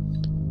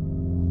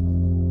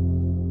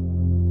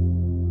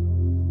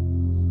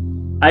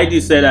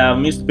 ID said, I have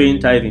missed paying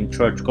tithe in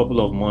church a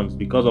couple of months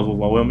because of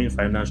overwhelming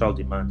financial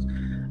demands.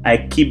 I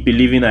keep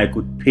believing I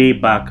could pay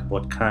back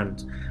but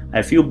can't.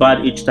 I feel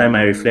bad each time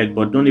I reflect,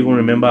 but don't even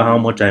remember how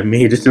much I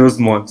made those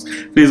months.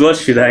 Please, what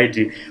should I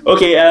do?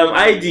 Okay,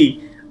 ID,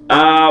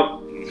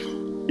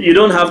 you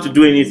don't have to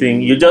do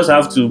anything. You just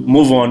have to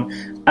move on.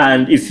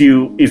 And if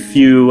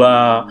you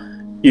are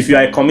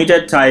a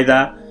committed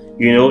tither,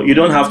 You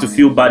don't have to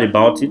feel bad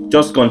about it.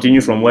 Just continue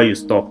from where you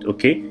stopped,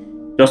 okay?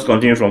 Just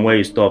continue from where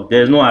you stopped.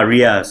 There's no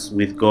arrears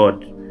with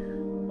God.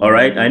 All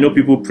right? I know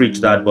people preach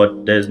that,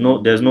 but there's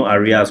no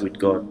arrears with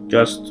God.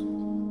 Just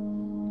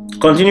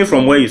continue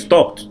from where you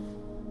stopped.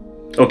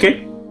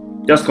 Okay?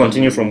 Just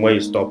continue from where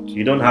you stopped.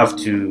 You don't have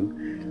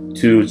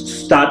to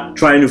start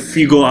trying to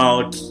figure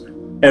out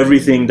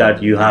everything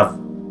that you have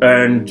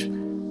earned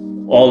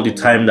all the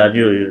time that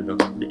you know.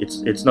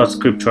 It's not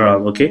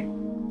scriptural, okay?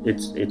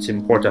 It's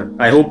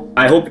important. I hope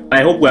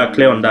we are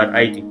clear on that.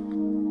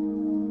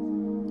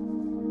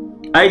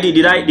 ID,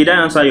 did I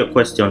answer your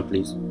question,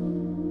 please?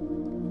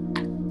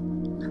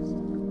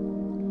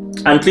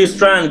 And please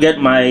try and get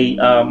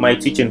my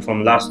teaching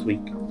from last week.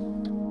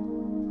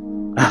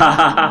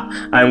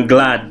 I'm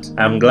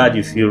glad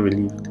you feel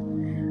relieved.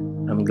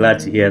 I'm glad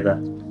to hear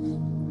that.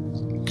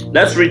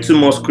 Let's read 2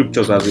 more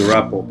scriptures as we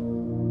wrap up.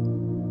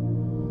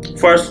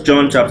 1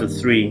 John chapter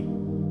 3.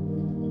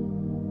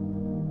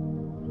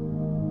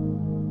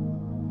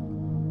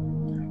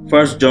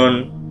 1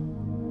 John.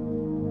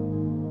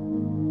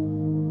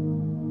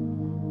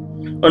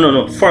 Oh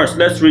no. First,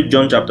 let's read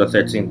John chapter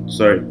 13.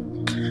 Sorry.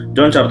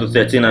 John chapter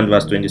 13 and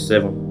verse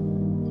 27.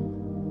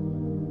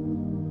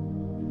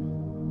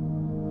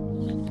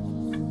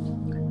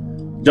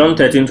 John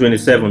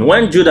 13:27.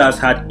 When Judas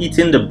had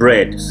eaten the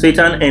bread,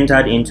 Satan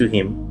entered into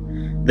him.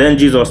 Then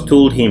Jesus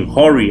told him,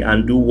 "Hurry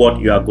and do what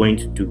you are going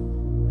to do."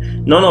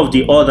 None of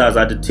the others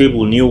at the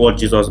table knew what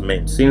Jesus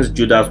meant, since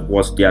Judas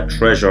was their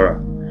treasurer.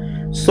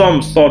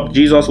 Some thought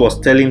Jesus was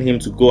telling him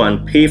to go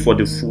and pay for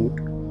the food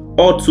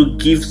or to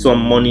give some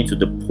money to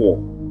the poor.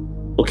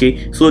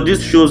 Okay, so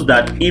this shows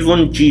that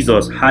even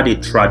Jesus had a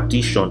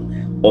tradition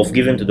of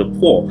giving to the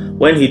poor.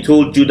 When he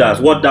told Judas,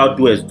 "What thou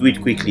doest, do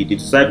it quickly," the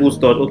disciples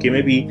thought, okay,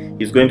 maybe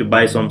he's going to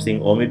buy something,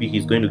 or maybe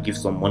he's going to give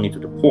some money to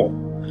the poor.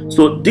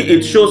 So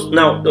it shows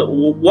now,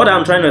 what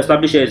I'm trying to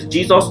establish here is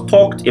Jesus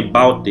talked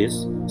about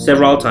this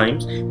several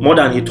times, more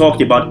than he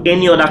talked about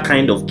any other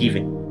kind of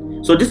giving.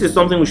 So this is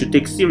something we should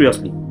take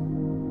seriously.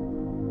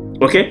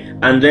 Okay,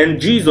 and then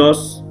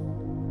Jesus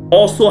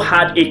also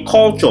had a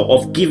culture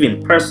of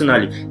giving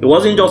personally. It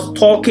wasn't just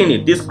talking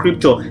it. This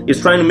scripture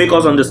is trying to make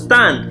us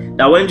understand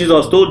that when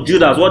Jesus told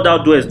Judas, "What thou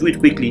doest, do it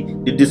quickly,"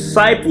 the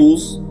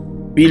disciples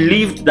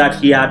believed that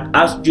he had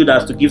asked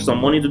Judas to give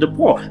some money to the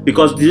poor,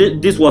 because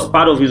this was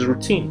part of his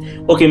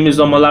routine. Okay,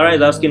 Mr. Malara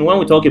is asking, when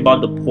we talk about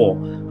the poor,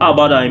 how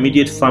about our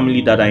immediate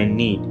family that I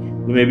need?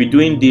 We may be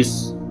doing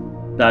this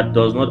that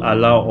does not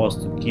allow us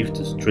to give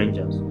to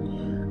strangers.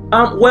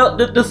 Well,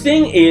 the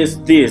thing is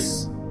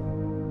this.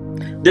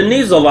 The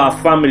needs of our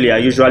family are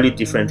usually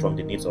different from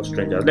the needs of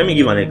strangers. Let me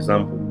give an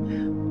example.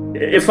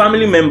 A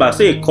family member,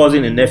 say a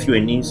cousin, a nephew, a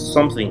niece,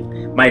 something,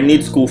 might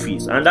need school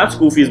fees, and that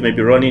school fees may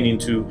be running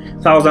into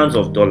thousands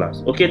of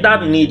dollars. Okay,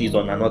 that need is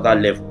on another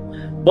level.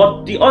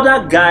 But the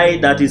other guy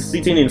that is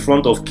sitting in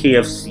front of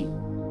KFC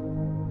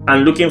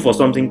and looking for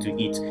something to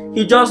eat,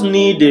 he just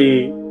needs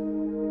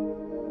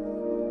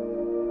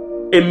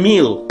a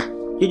meal.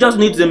 He just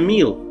needs a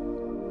meal.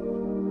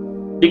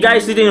 The guy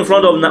sitting in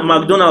front of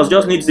McDonald's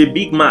just needs a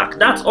Big Mac.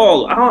 That's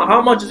all.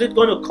 How much is it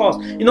going to cost?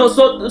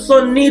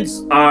 So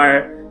needs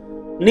are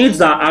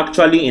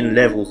actually in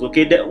levels.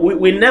 Okay,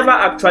 we never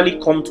actually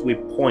come to a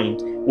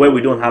point where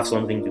we don't have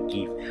something to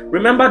give.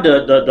 Remember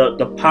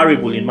the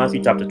parable in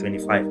Matthew chapter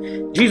 25.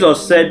 Jesus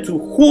said, "To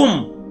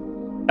whom,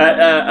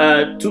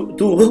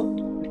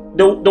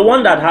 the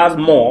one that has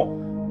more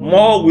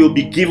will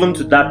be given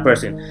to that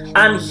person,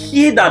 and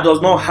he that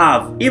does not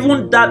have,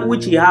 even that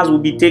which he has will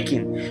be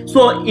taken."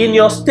 So in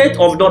your state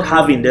of not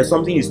having, there's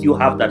something you still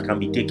have that can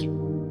be taken.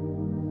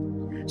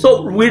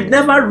 So we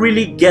never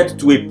really get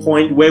to a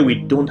point where we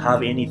don't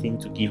have anything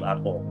to give at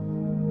all.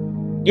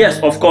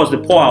 Yes, of course, the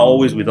poor are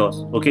always with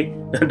us, okay?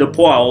 The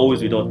poor are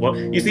always with us. But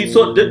you see,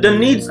 so the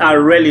needs are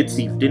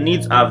relative. The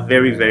needs are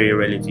very, very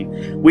relative.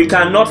 We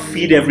cannot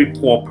feed every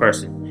poor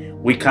person.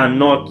 We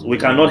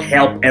cannot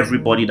help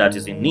everybody that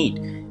is in need.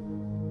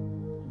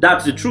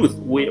 That's the truth.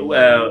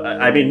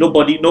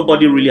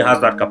 Nobody really has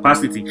that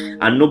capacity,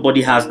 and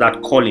nobody has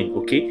that calling,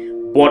 okay?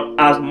 But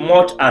as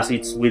much as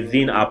it's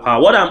within our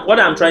power, what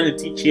I'm trying to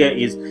teach here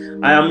is,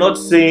 I am not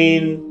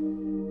saying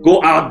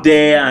go out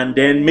there and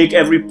then make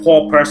every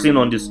poor person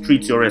on the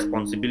streets your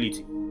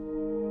responsibility.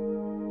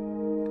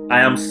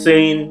 I am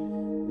saying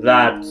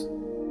that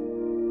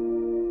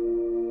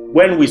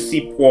when we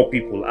see poor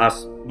people,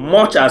 as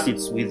much as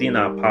it's within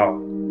our power,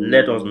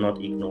 let us not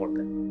ignore them.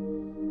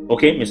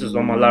 Okay, Mrs.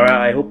 Omalara,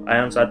 I hope I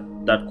answered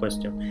that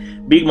question.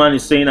 Big Man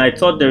is saying, I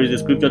thought there is a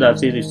scripture that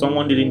says if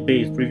someone didn't pay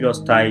his previous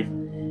tithe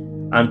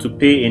and to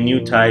pay a new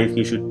tithe,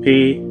 he should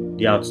pay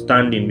the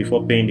outstanding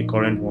before paying the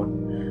current one.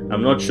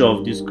 I'm not sure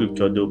of this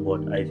scripture though,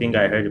 but I think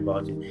I heard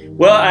about it.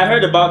 Well, I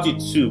heard about it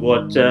too,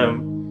 but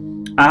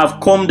I have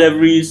combed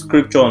every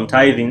scripture on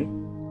tithing,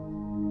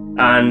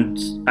 and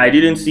I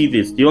didn't see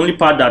this. The only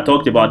part that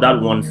talked about that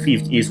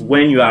 1/5 is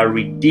when you are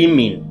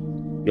redeeming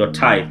your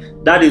tithe.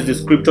 That is the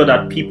scripture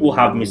that people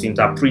have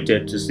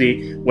misinterpreted to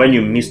say when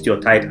you missed your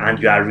tithe and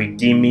you are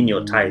redeeming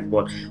your tithe.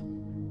 But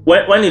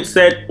when it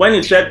said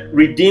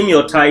redeem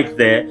your tithe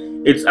there,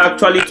 It's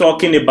actually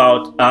talking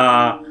about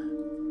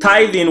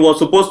tithing was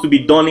supposed to be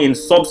done in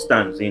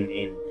substance,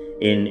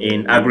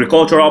 in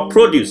agricultural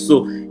produce.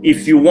 So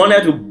if you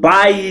wanted to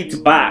buy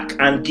it back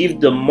and give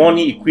the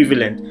money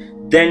equivalent,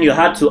 then you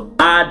had to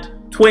add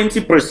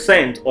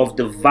 20% of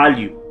the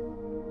value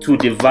to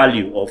the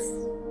value of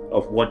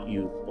what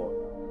you bought.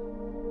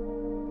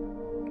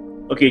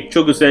 Okay,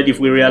 Chogu said, if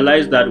we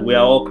realize that we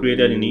are all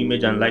created in the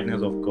image and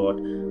likeness of God,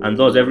 and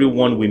thus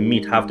everyone we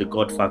meet have the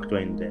God factor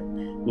in them,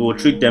 we will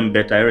treat them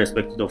better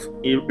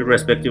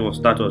irrespective of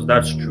status.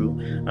 That's true.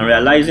 And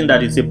realizing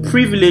that it's a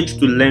privilege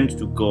to lend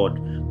to God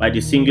by the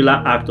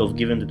singular act of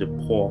giving to the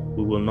poor,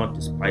 we will not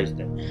despise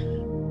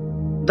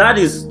them. That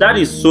is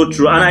so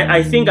true. And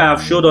I think I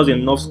have showed us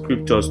enough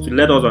scriptures to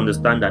let us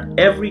understand that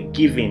every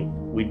giving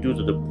we do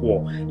to the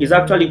poor is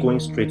actually going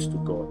straight to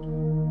God.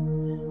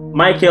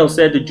 Michael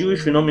said the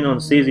Jewish phenomenon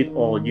says it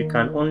all. You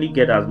can only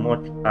get as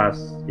much as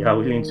you are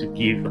willing to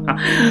give.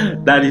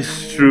 That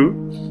is true.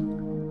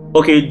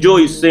 Okay, Joe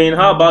is saying,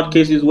 how about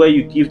cases where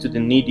you give to the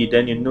needy,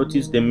 then you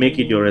notice they make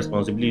it your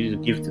responsibility to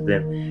give to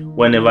them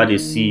whenever they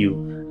see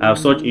you? I have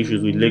such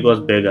issues with Lagos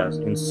beggars.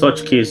 In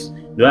such case,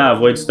 do I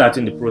avoid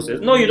starting the process?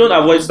 No, you don't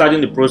avoid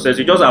starting the process.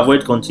 You just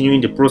avoid continuing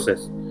the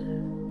process.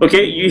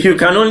 Okay, you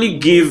can only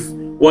give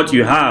what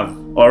you have.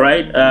 All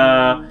right.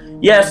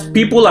 Yes,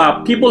 people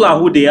are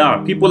who they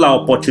are. People are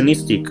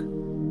opportunistic.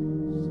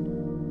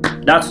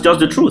 That's just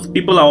the truth.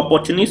 People are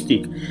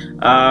opportunistic.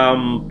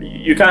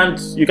 You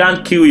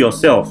can't kill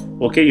yourself.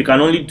 Okay, you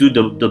can only do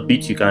the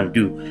bit you can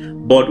do.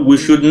 But we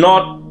should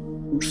not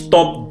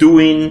stop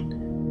doing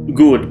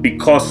good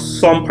because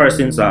some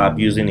persons are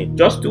abusing it.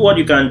 Just do what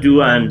you can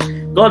do, and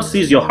God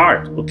sees your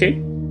heart.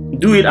 Okay,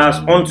 do it as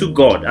unto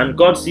God, and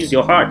God sees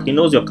your heart. He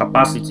knows your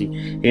capacity.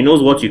 He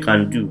knows what you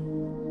can do.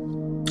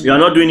 You are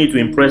not doing it to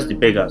impress the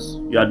beggars.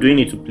 You are doing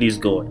it to please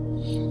God.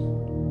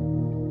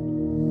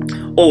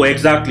 Oh,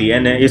 exactly.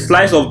 And a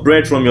slice of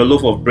bread from your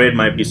loaf of bread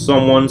might be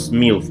someone's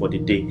meal for the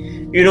day.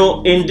 You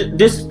know, in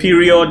this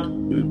period,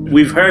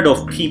 we've heard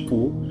of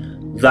people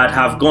that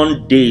have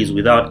gone days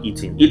without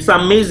eating. It's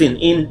amazing.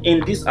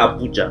 In this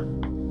Abuja,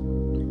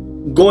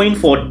 going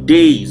for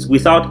days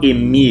without a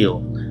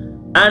meal.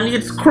 And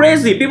it's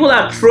crazy. People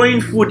are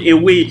throwing food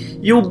away.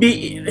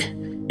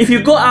 If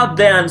you go out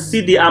there and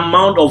see the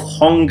amount of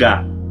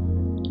hunger,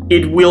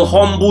 it will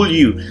humble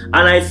you.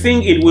 And I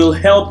think it will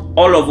help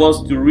all of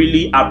us to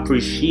really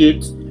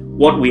appreciate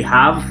what we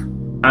have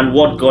and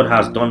what God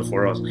has done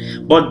for us.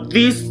 But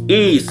this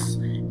is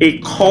a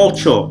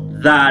culture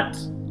that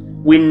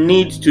we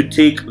need to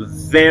take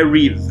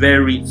very,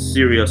 very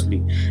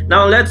seriously.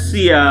 Now let's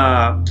see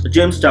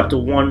James chapter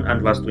 1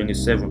 and verse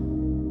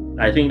 27.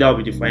 I think that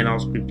will be the final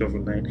scripture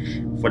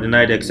for the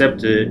night,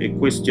 except a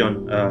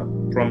question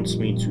prompts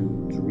me to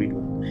read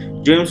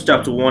one. James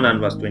chapter 1 and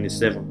verse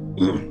 27.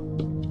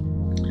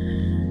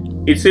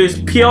 It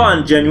says, pure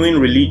and genuine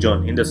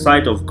religion in the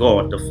sight of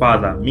God the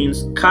Father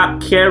means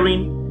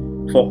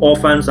caring for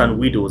orphans and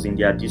widows in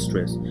their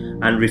distress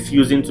and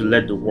refusing to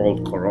let the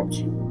world corrupt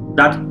you.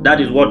 That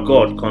is what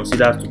God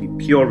considers to be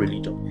pure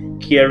religion,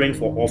 caring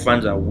for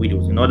orphans and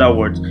widows. In other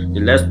words, the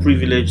less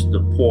privileged,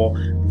 the poor.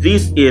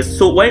 This is,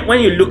 so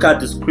when you look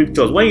at the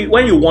scriptures,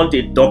 when you want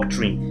a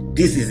doctrine,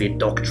 this is a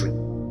doctrine.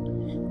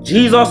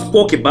 Jesus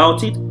spoke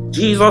about it.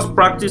 Jesus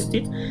practiced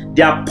it.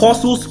 The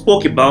apostles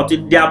spoke about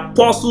it. The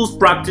apostles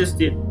practiced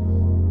it.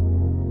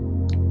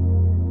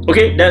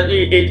 Okay,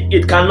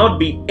 it cannot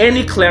be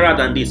any clearer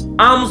than this.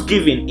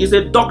 Almsgiving is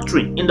a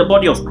doctrine in the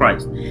body of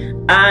Christ,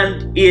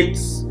 and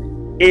it's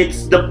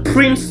the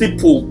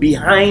principle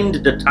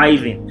behind the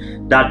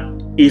tithing that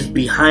is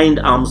behind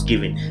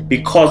almsgiving,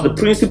 because the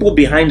principle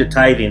behind the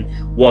tithing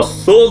was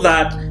so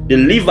that the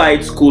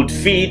Levites could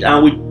feed,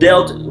 and we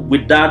dealt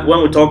with that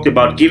when we talked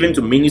about giving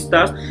to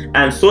ministers,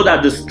 and so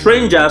that the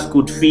strangers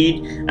could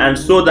feed, and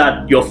so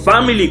that your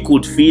family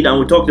could feed, and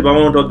we talked about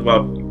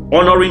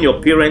honoring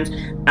your parents,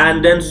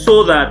 and then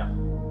so that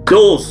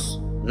those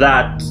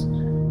that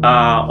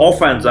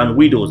orphans and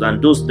widows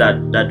and those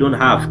that don't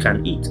have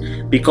can eat,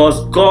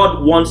 because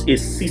God wants a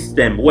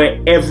system where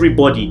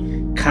everybody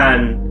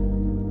can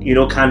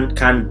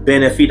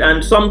benefit.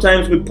 And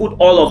sometimes we put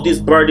all of this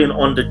burden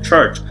on the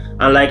church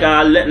and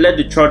let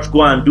the church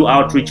go and do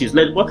outreaches.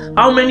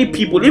 How many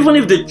people, even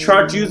if the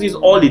church uses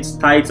all its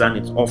tithes and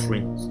its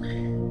offerings,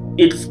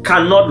 it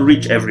cannot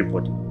reach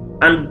everybody.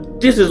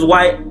 And this is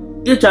why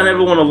each and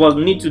every one of us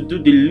need to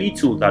do the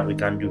little that we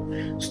can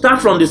do.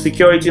 Start from the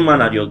security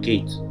man at your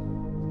gate.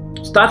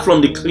 Start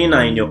from the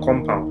cleaner in your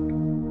compound.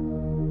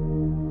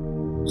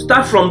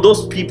 Start from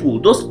those people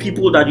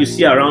that you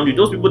see around you,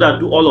 those people that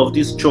do all of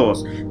these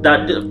chores.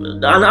 That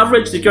an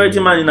average security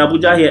man in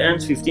Abuja here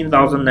earns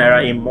 15,000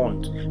 naira a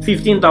month.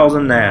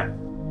 15,000 naira.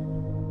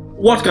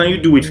 What can you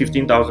do with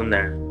 15,000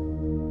 naira?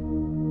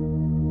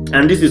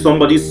 And this is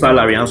somebody's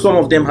salary, and some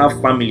of them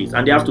have families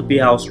and they have to pay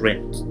house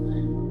rent.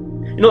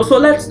 So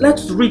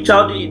let's reach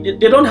out.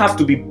 They don't have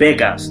to be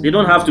beggars. They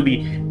don't have to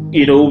be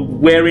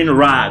wearing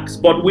rags.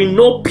 But we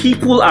know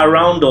people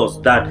around us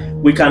that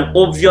we can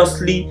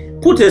obviously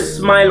put a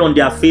smile on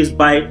their face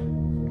by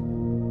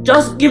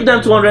Just give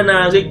them 200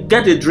 naira and say,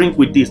 get a drink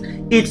with this.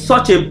 It's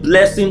such a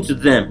blessing to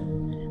them.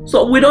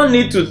 So we don't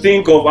need to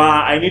think of,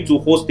 I need to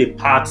host a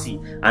party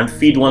and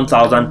feed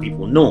 1,000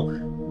 people. No.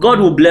 God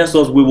will bless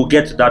us, we will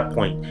get to that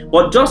point.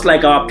 But just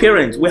like our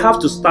parents, we have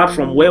to start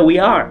from where we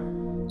are.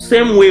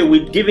 Same way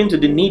with giving to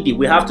the needy,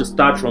 we have to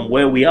start from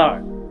where we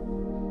are.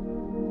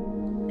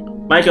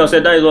 Michael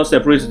said that is what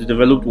separates the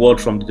developed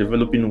world from the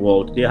developing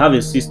world. They have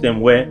a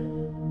system where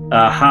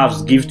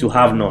haves give to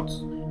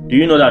have-nots. Do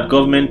you know that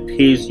government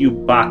pays you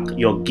back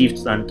your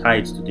gifts and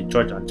tithes to the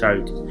church and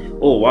charities?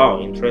 Oh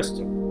wow,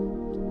 interesting.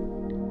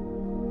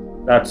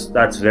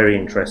 That's very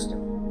interesting.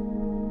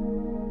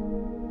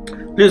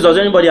 Please, does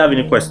anybody have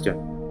any question?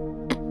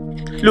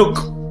 Look,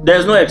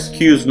 there's no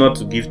excuse not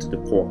to give to the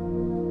poor.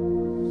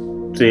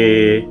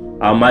 Say,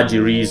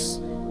 Almajiris,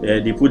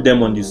 they put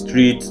them on the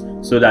street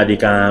so that they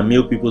can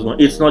milk people's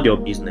money. It's not your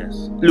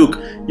business. Look,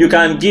 you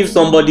can give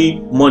somebody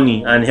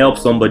money and help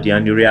somebody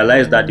and you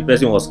realize that the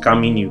person was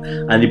scamming you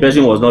and the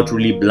person was not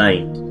really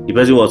blind. The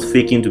person was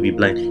faking to be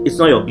blind. It's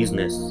not your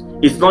business.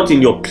 It's not in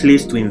your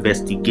place to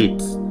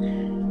investigate.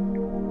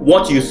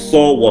 What you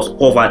saw was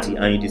poverty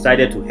and you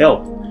decided to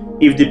help.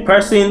 If the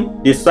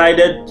person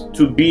decided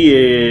to be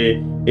a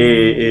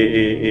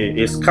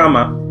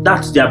scammer,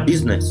 that's their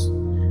business.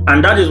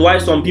 And that is why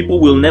some people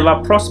will never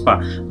prosper.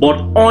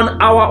 But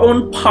on our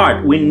own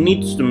part, we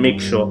need to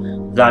make sure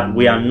that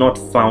we are not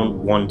found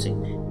wanting.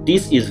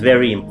 This is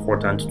very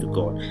important to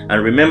God.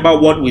 And remember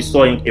what we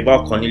saw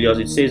about Cornelius.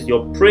 It says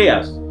your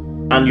prayers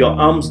and your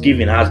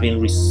almsgiving has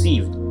been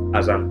received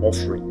as an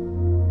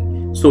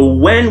offering. So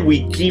when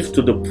we give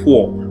to the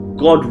poor,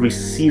 God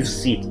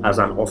receives it as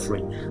an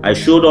offering. I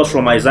showed us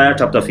from Isaiah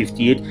chapter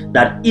 58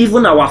 that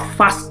even our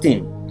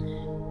fasting,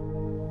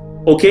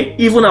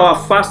 even our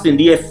fasting,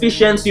 the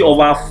efficiency of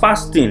our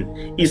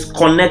fasting is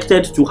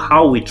connected to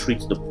how we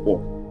treat the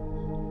poor.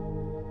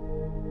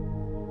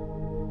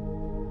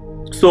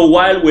 So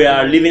while we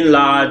are living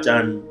large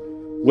and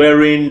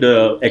wearing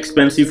the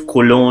expensive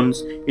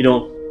colognes,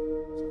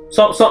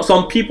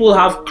 some people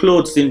have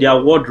clothes in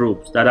their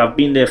wardrobes that have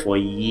been there for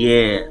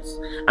years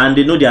and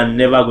they know they are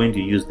never going to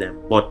use them,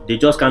 but they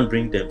just can't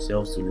bring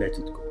themselves to let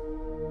it go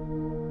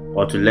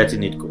or to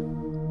letting it go.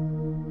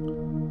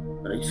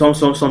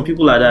 Some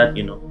people like that,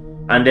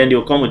 and then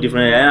they'll come with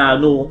different,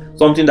 no,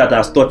 something that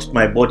has touched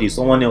my body,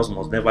 someone else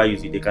must never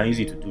use it. They can use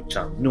it to do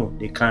charm. No,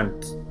 they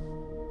can't.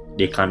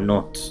 They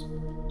cannot.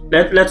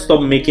 Let's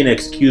stop making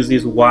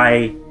excuses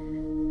why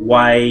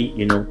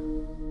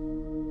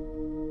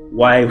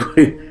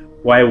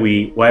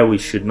we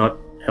should not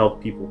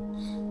help people.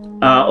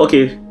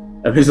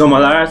 Mr.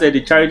 Malara said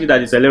the charity that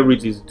the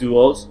celebrities do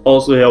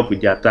also help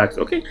with their tax.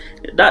 Okay,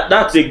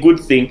 that's a good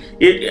thing.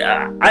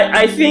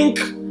 I think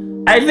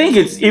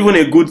it's even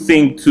a good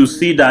thing to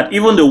see that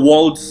even the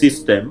world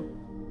system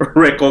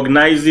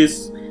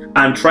recognizes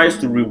and tries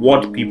to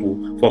reward people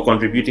for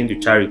contributing to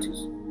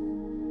charities.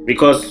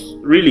 Because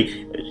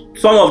really,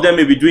 some of them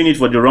may be doing it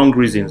for the wrong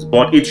reasons,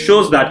 but it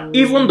shows that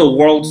even the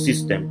world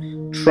system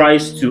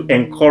tries to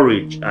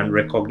encourage and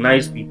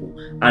recognize people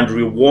and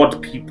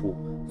reward people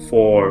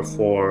for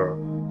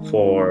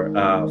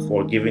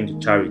giving to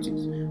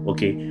charities.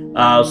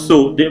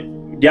 So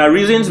their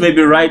reasons may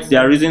be right,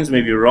 their reasons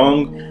may be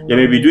wrong. They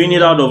may be doing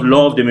it out of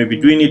love. They may be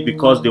doing it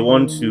because they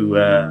want to,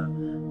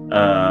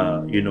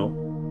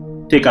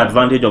 take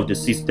advantage of the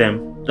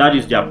system. That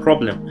is their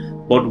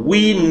problem. But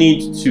we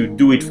need to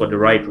do it for the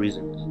right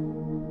reasons,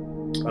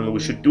 and we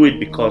should do it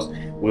because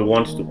we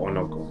want to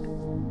honor God.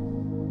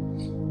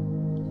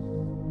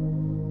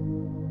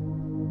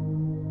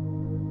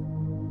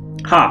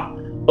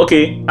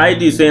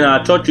 ID is saying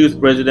our church youth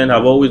president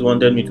have always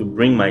wanted me to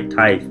bring my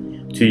tithe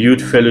to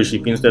youth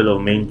fellowship instead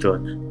of main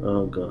church.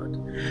 Oh God.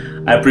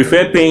 I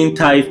prefer paying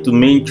tithe to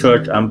main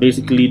church and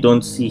basically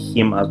don't see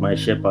him as my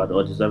shepherd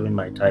or deserving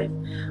my tithe.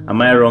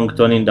 Am I wrong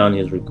turning down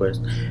his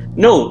request?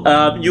 No,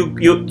 you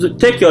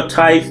take your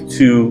tithe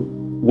to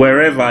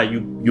wherever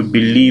you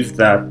believe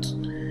that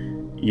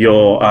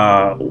your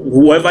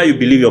whoever you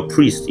believe your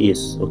priest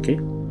is.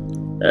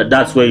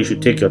 That's where you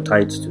should take your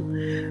tithes to.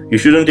 You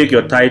shouldn't take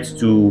your tithes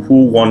to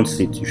who wants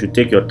it. You should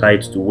take your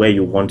tithes to where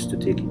you want to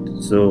take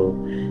it. So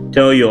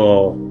tell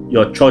your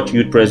church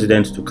youth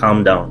president to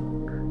calm down.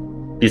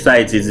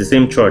 Besides, it's the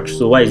same church,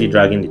 so why is he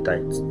dragging the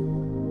tithes?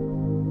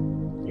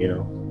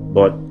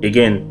 But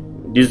again,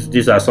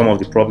 these are some of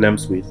the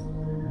problems with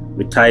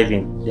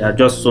tithing. There are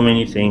just so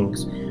many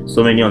things,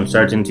 so many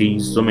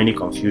uncertainties, so many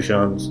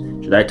confusions.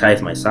 Should I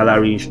tithe my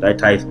salary? Should I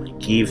tithe my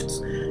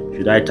gifts?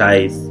 Should I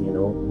tithe,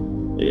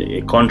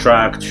 a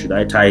contract? Should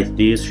I tithe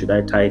this? Should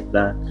I tithe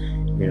that?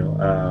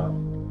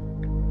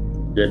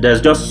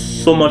 There's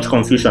just so much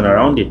confusion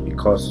around it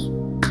because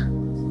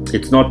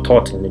it's not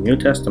taught in the New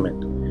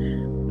Testament.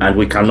 And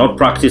we cannot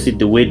practice it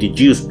the way the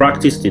Jews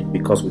practiced it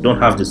because we don't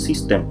have the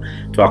system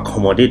to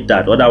accommodate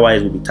that.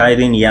 Otherwise, we'll be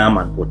tithing yam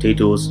and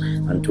potatoes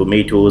and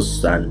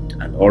tomatoes and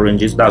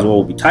oranges. That's what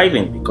we'll be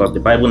tithing, because the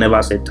Bible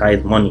never said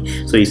tithe money.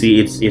 So you see,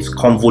 it's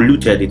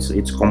convoluted.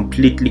 It's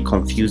completely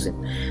confusing.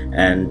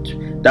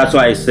 And that's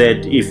why I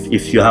said,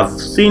 if you have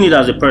seen it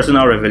as a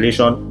personal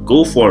revelation,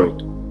 go for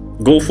it.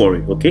 Go for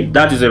it, okay?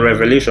 That is a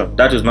revelation.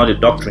 That is not a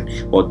doctrine.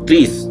 But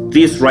this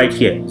right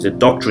here is a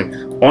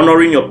doctrine.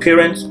 Honoring your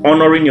parents,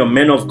 honoring your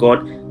men of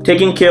God,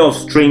 taking care of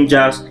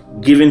strangers,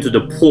 giving to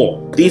the poor.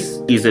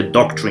 This is a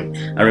doctrine.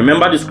 And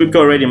remember the scripture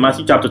already in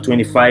Matthew chapter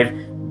 25.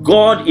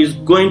 God is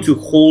going to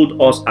hold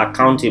us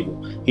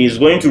accountable. He is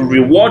going to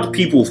reward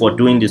people for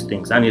doing these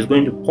things, and He's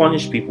going to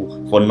punish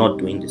people for not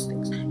doing these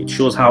things. It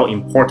shows how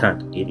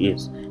important it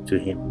is to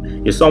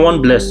Him. Is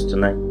someone blessed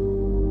tonight?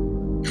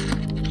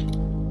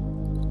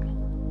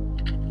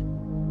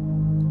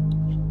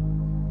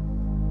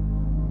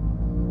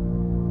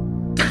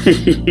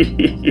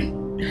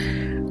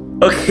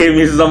 Okay,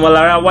 Mrs.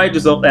 Amalara, why do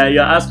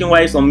you're asking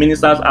why some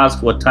ministers ask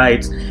for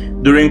tithes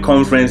during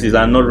conferences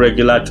and not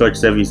regular church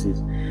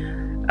services?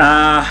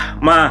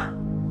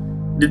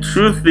 The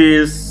truth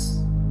is,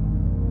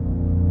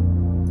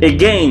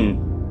 again,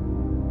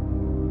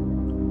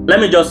 let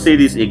me just say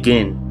this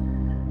again.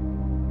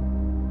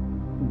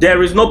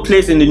 There is no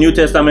place in the New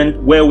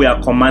Testament where we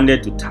are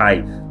commanded to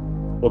tithe,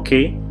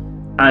 okay?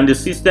 And the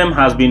system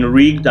has been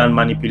rigged and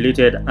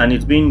manipulated, and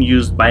it's being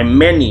used by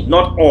many,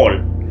 not all,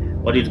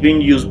 but it's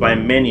being used by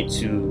many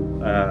to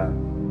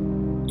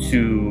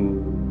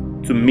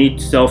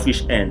meet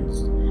selfish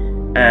ends.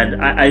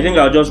 And I think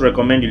I'll just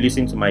recommend you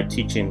listen to my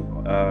teaching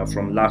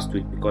from last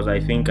week, because I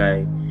think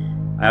I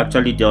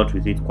actually dealt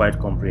with it quite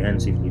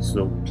comprehensively.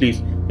 So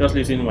please just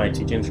listen to my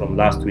teaching from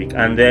last week.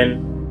 And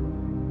then,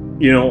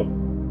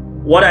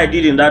 what I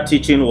did in that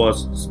teaching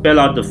was spell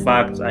out the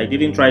facts. I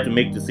didn't try to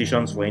make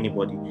decisions for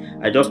anybody.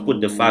 I just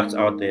put the facts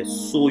out there,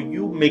 so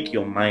you make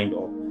your mind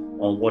up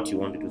on what you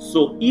want to do.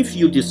 So if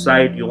you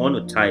decide you want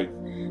to tithe,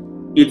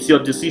 it's your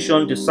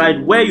decision.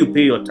 Decide where you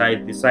pay your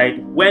tithe.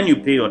 Decide when you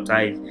pay your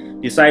tithe.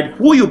 Decide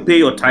who you pay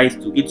your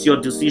tithe to. It's your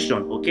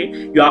decision,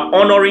 okay? You are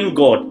honoring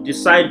God.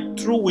 Decide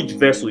through which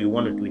vessel you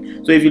want to do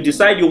it. So if you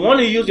decide you want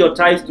to use your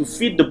tithe to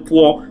feed the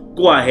poor,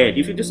 go ahead.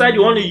 If you decide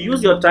you want to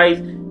use your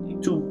tithe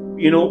to,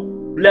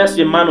 bless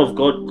a man of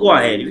God, go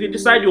ahead. If you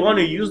decide you want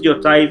to use your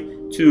tithe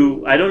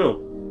to, I don't know.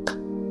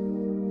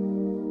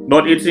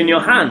 But it's in your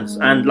hands.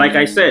 And like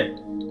I said,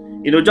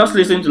 just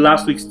listen to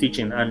last week's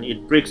teaching, and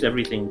it breaks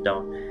everything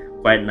down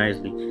quite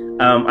nicely.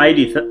 I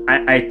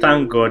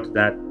thank God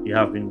that you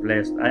have been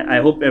blessed. I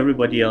hope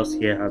everybody else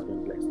here has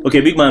been blessed. Okay,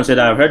 Big Man said,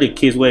 I've heard a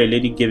case where a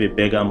lady gave a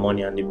beggar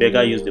money, and the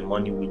beggar used the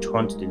money which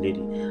hunt the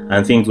lady,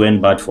 and things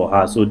went bad for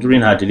her. So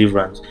during her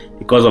deliverance,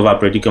 because of her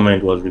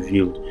predicament was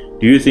revealed,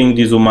 do you think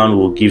this woman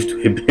will give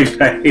to a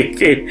beggar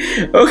again?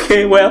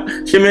 Okay, well,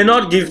 she may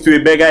not give to a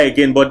beggar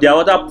again, but there are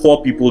other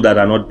poor people that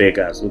are not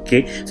beggars,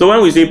 okay? So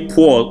when we say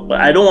poor,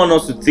 I don't want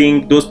us to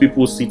think those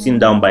people sitting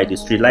down by the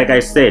street. Like I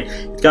said,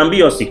 it can be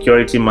your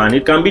security man.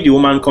 It can be the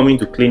woman coming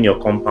to clean your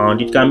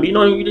compound. It can be,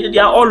 they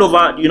are all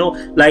over,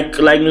 like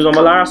Ms.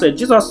 Omalara said,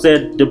 Jesus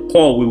said, the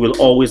poor we will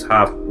always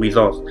have with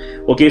us.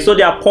 Okay, so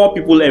there are poor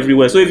people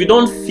everywhere. So if you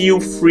don't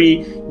feel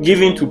free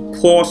giving to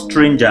poor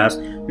strangers,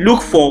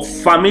 look for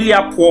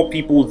familiar poor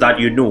people that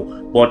you know,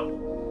 but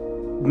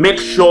make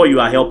sure you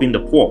are helping the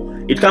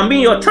poor. It can be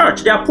in your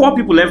church. There are poor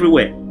people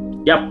everywhere.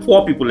 There are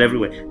poor people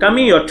everywhere. It can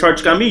be in your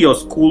church, can be in your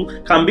school,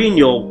 can be in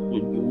your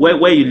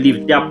where you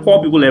live. There are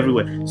poor people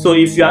everywhere. So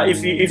if you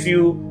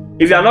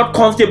are not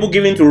comfortable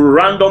giving to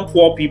random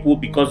poor people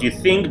because you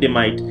think they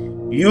might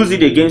use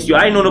it against you,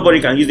 I know nobody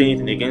can use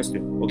anything against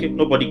you. Okay,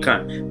 nobody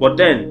can. But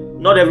then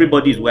not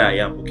everybody is where I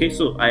am, okay?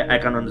 So I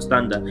can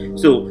understand that.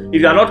 So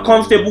if you are not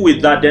comfortable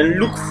with that, then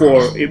look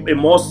for a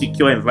more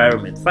secure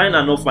environment. Find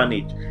an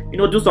orphanage.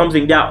 Do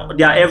something. They are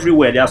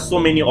everywhere. There are so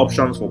many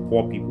options for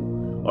poor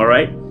people. All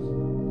right?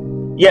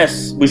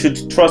 Yes, we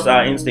should trust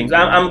our instincts.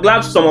 I'm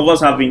glad some of us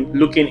have been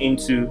looking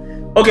into...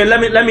 Okay, let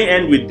me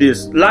end with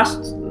this.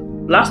 Last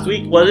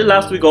week, was it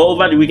last week or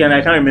over the weekend?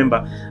 I can't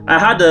remember. I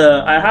had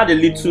a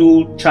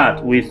little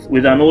chat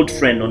with an old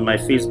friend on my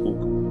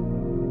Facebook.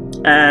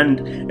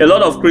 And a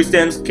lot of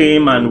Christians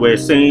came and were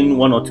saying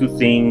one or two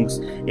things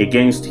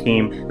against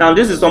him. Now,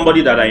 this is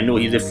somebody that I know.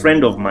 He's a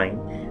friend of mine.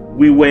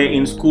 We were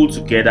in school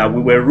together.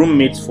 We were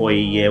roommates for a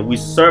year. We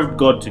served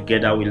God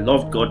together. We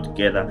loved God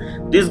together.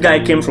 This guy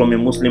came from a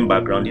Muslim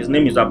background. His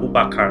name is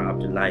Abubakar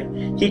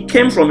Abdullahi. He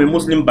came from a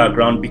Muslim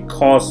background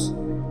because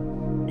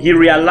he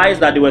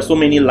realized that there were so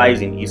many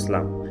lies in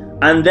Islam.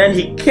 And then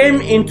he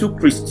came into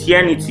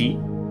Christianity.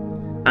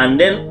 And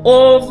then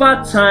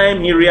over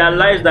time, he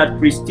realized that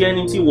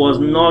Christianity was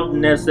not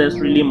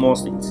necessarily more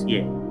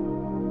sincere.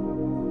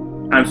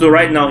 And so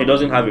right now, he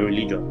doesn't have a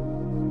religion.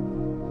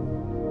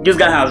 This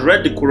guy has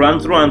read the Quran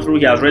through and through.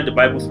 He has read the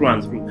Bible through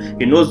and through.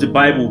 He knows the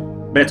Bible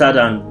better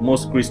than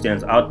most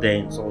Christians out there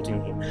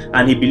insulting him.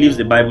 And he believes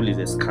the Bible is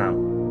a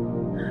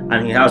scam.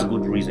 And he has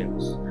good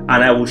reasons.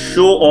 And I will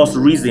show us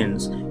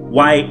reasons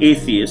why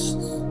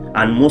atheists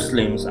and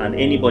Muslims and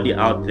anybody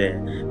out there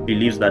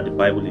believes that the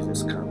Bible is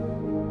a scam.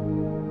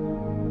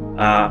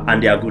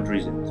 And there are good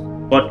reasons.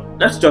 But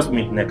let's just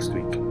meet next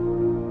week.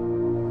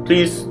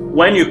 Please,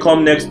 when you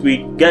come next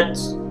week, get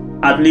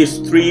at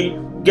least three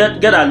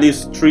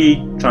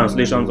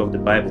translations of the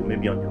Bible,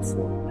 maybe on your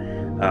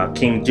phone.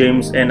 King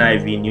James,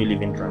 NIV, New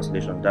Living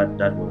Translation.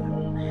 That will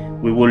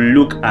help. We will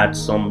look at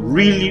some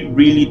really,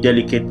 really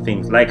delicate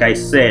things. Like I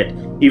said,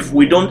 if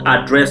we don't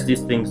address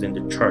these things in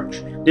the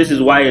church, this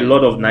is why a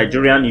lot of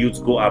Nigerian youths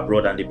go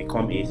abroad and they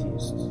become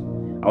atheists.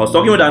 I was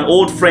talking with an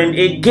old friend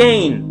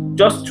again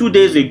just 2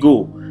 days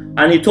ago,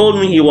 and he told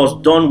me he was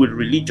done with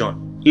religion.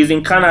 He's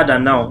in Canada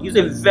now. He's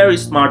a very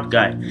smart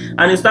guy.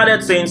 And he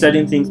started saying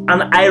certain things,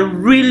 and I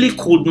really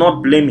could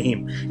not blame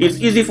him. It's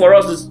easy for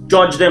us to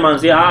judge them and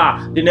say,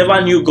 they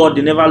never knew God,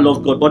 they never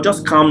loved God. But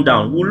just calm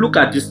down. We'll look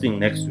at this thing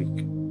next week.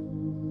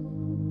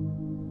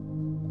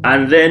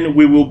 And then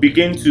we will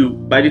begin to,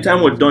 by the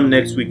time we're done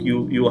next week,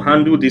 you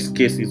handle these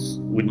cases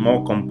with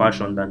more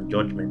compassion than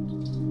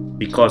judgment,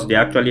 because they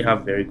actually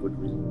have very good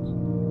reasons.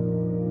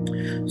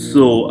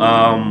 So,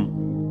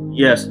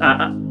 yes,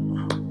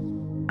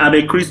 I'm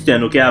a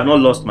Christian, okay? I've not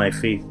lost my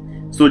faith.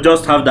 So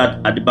just have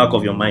that at the back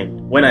of your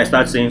mind. When I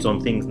start saying some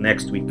things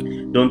next week,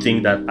 don't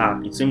think that,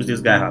 it seems this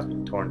guy has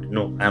been turned.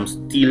 No, I'm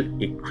still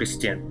a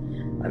Christian,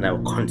 and I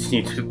will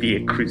continue to be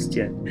a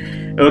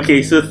Christian.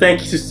 Okay, so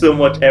thank you so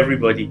much,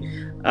 everybody,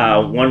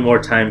 one more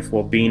time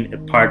for being a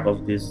part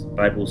of this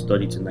Bible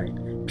study tonight.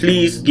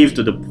 Please give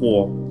to the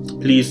poor.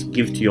 Please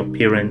give to your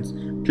parents.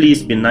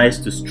 Please be nice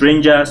to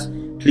strangers.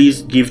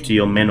 Please give to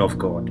your men of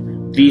God.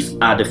 These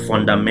are the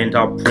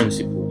fundamental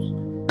principles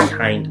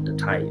behind the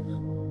tithe.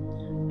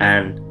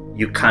 And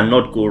you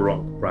cannot go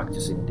wrong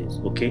practicing this,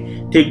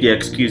 okay? Take the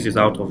excuses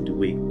out of the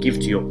way. Give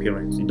to your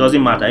parents. It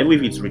doesn't matter, even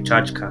if it's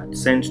recharge card,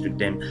 send to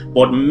them.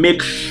 But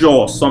make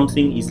sure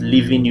something is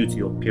leaving you to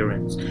your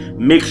parents.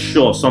 Make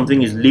sure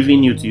something is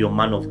leaving you to your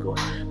man of God.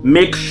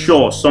 Make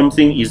sure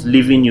something is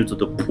leaving you to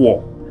the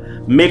poor.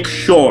 Make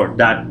sure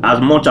that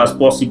as much as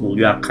possible,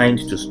 you are kind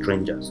to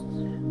strangers.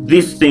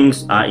 These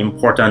things are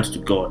important to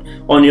God.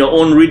 On your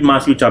own, read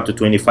Matthew chapter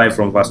 25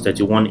 from verse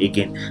 31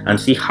 again and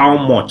see how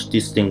much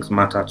these things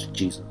matter to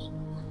Jesus.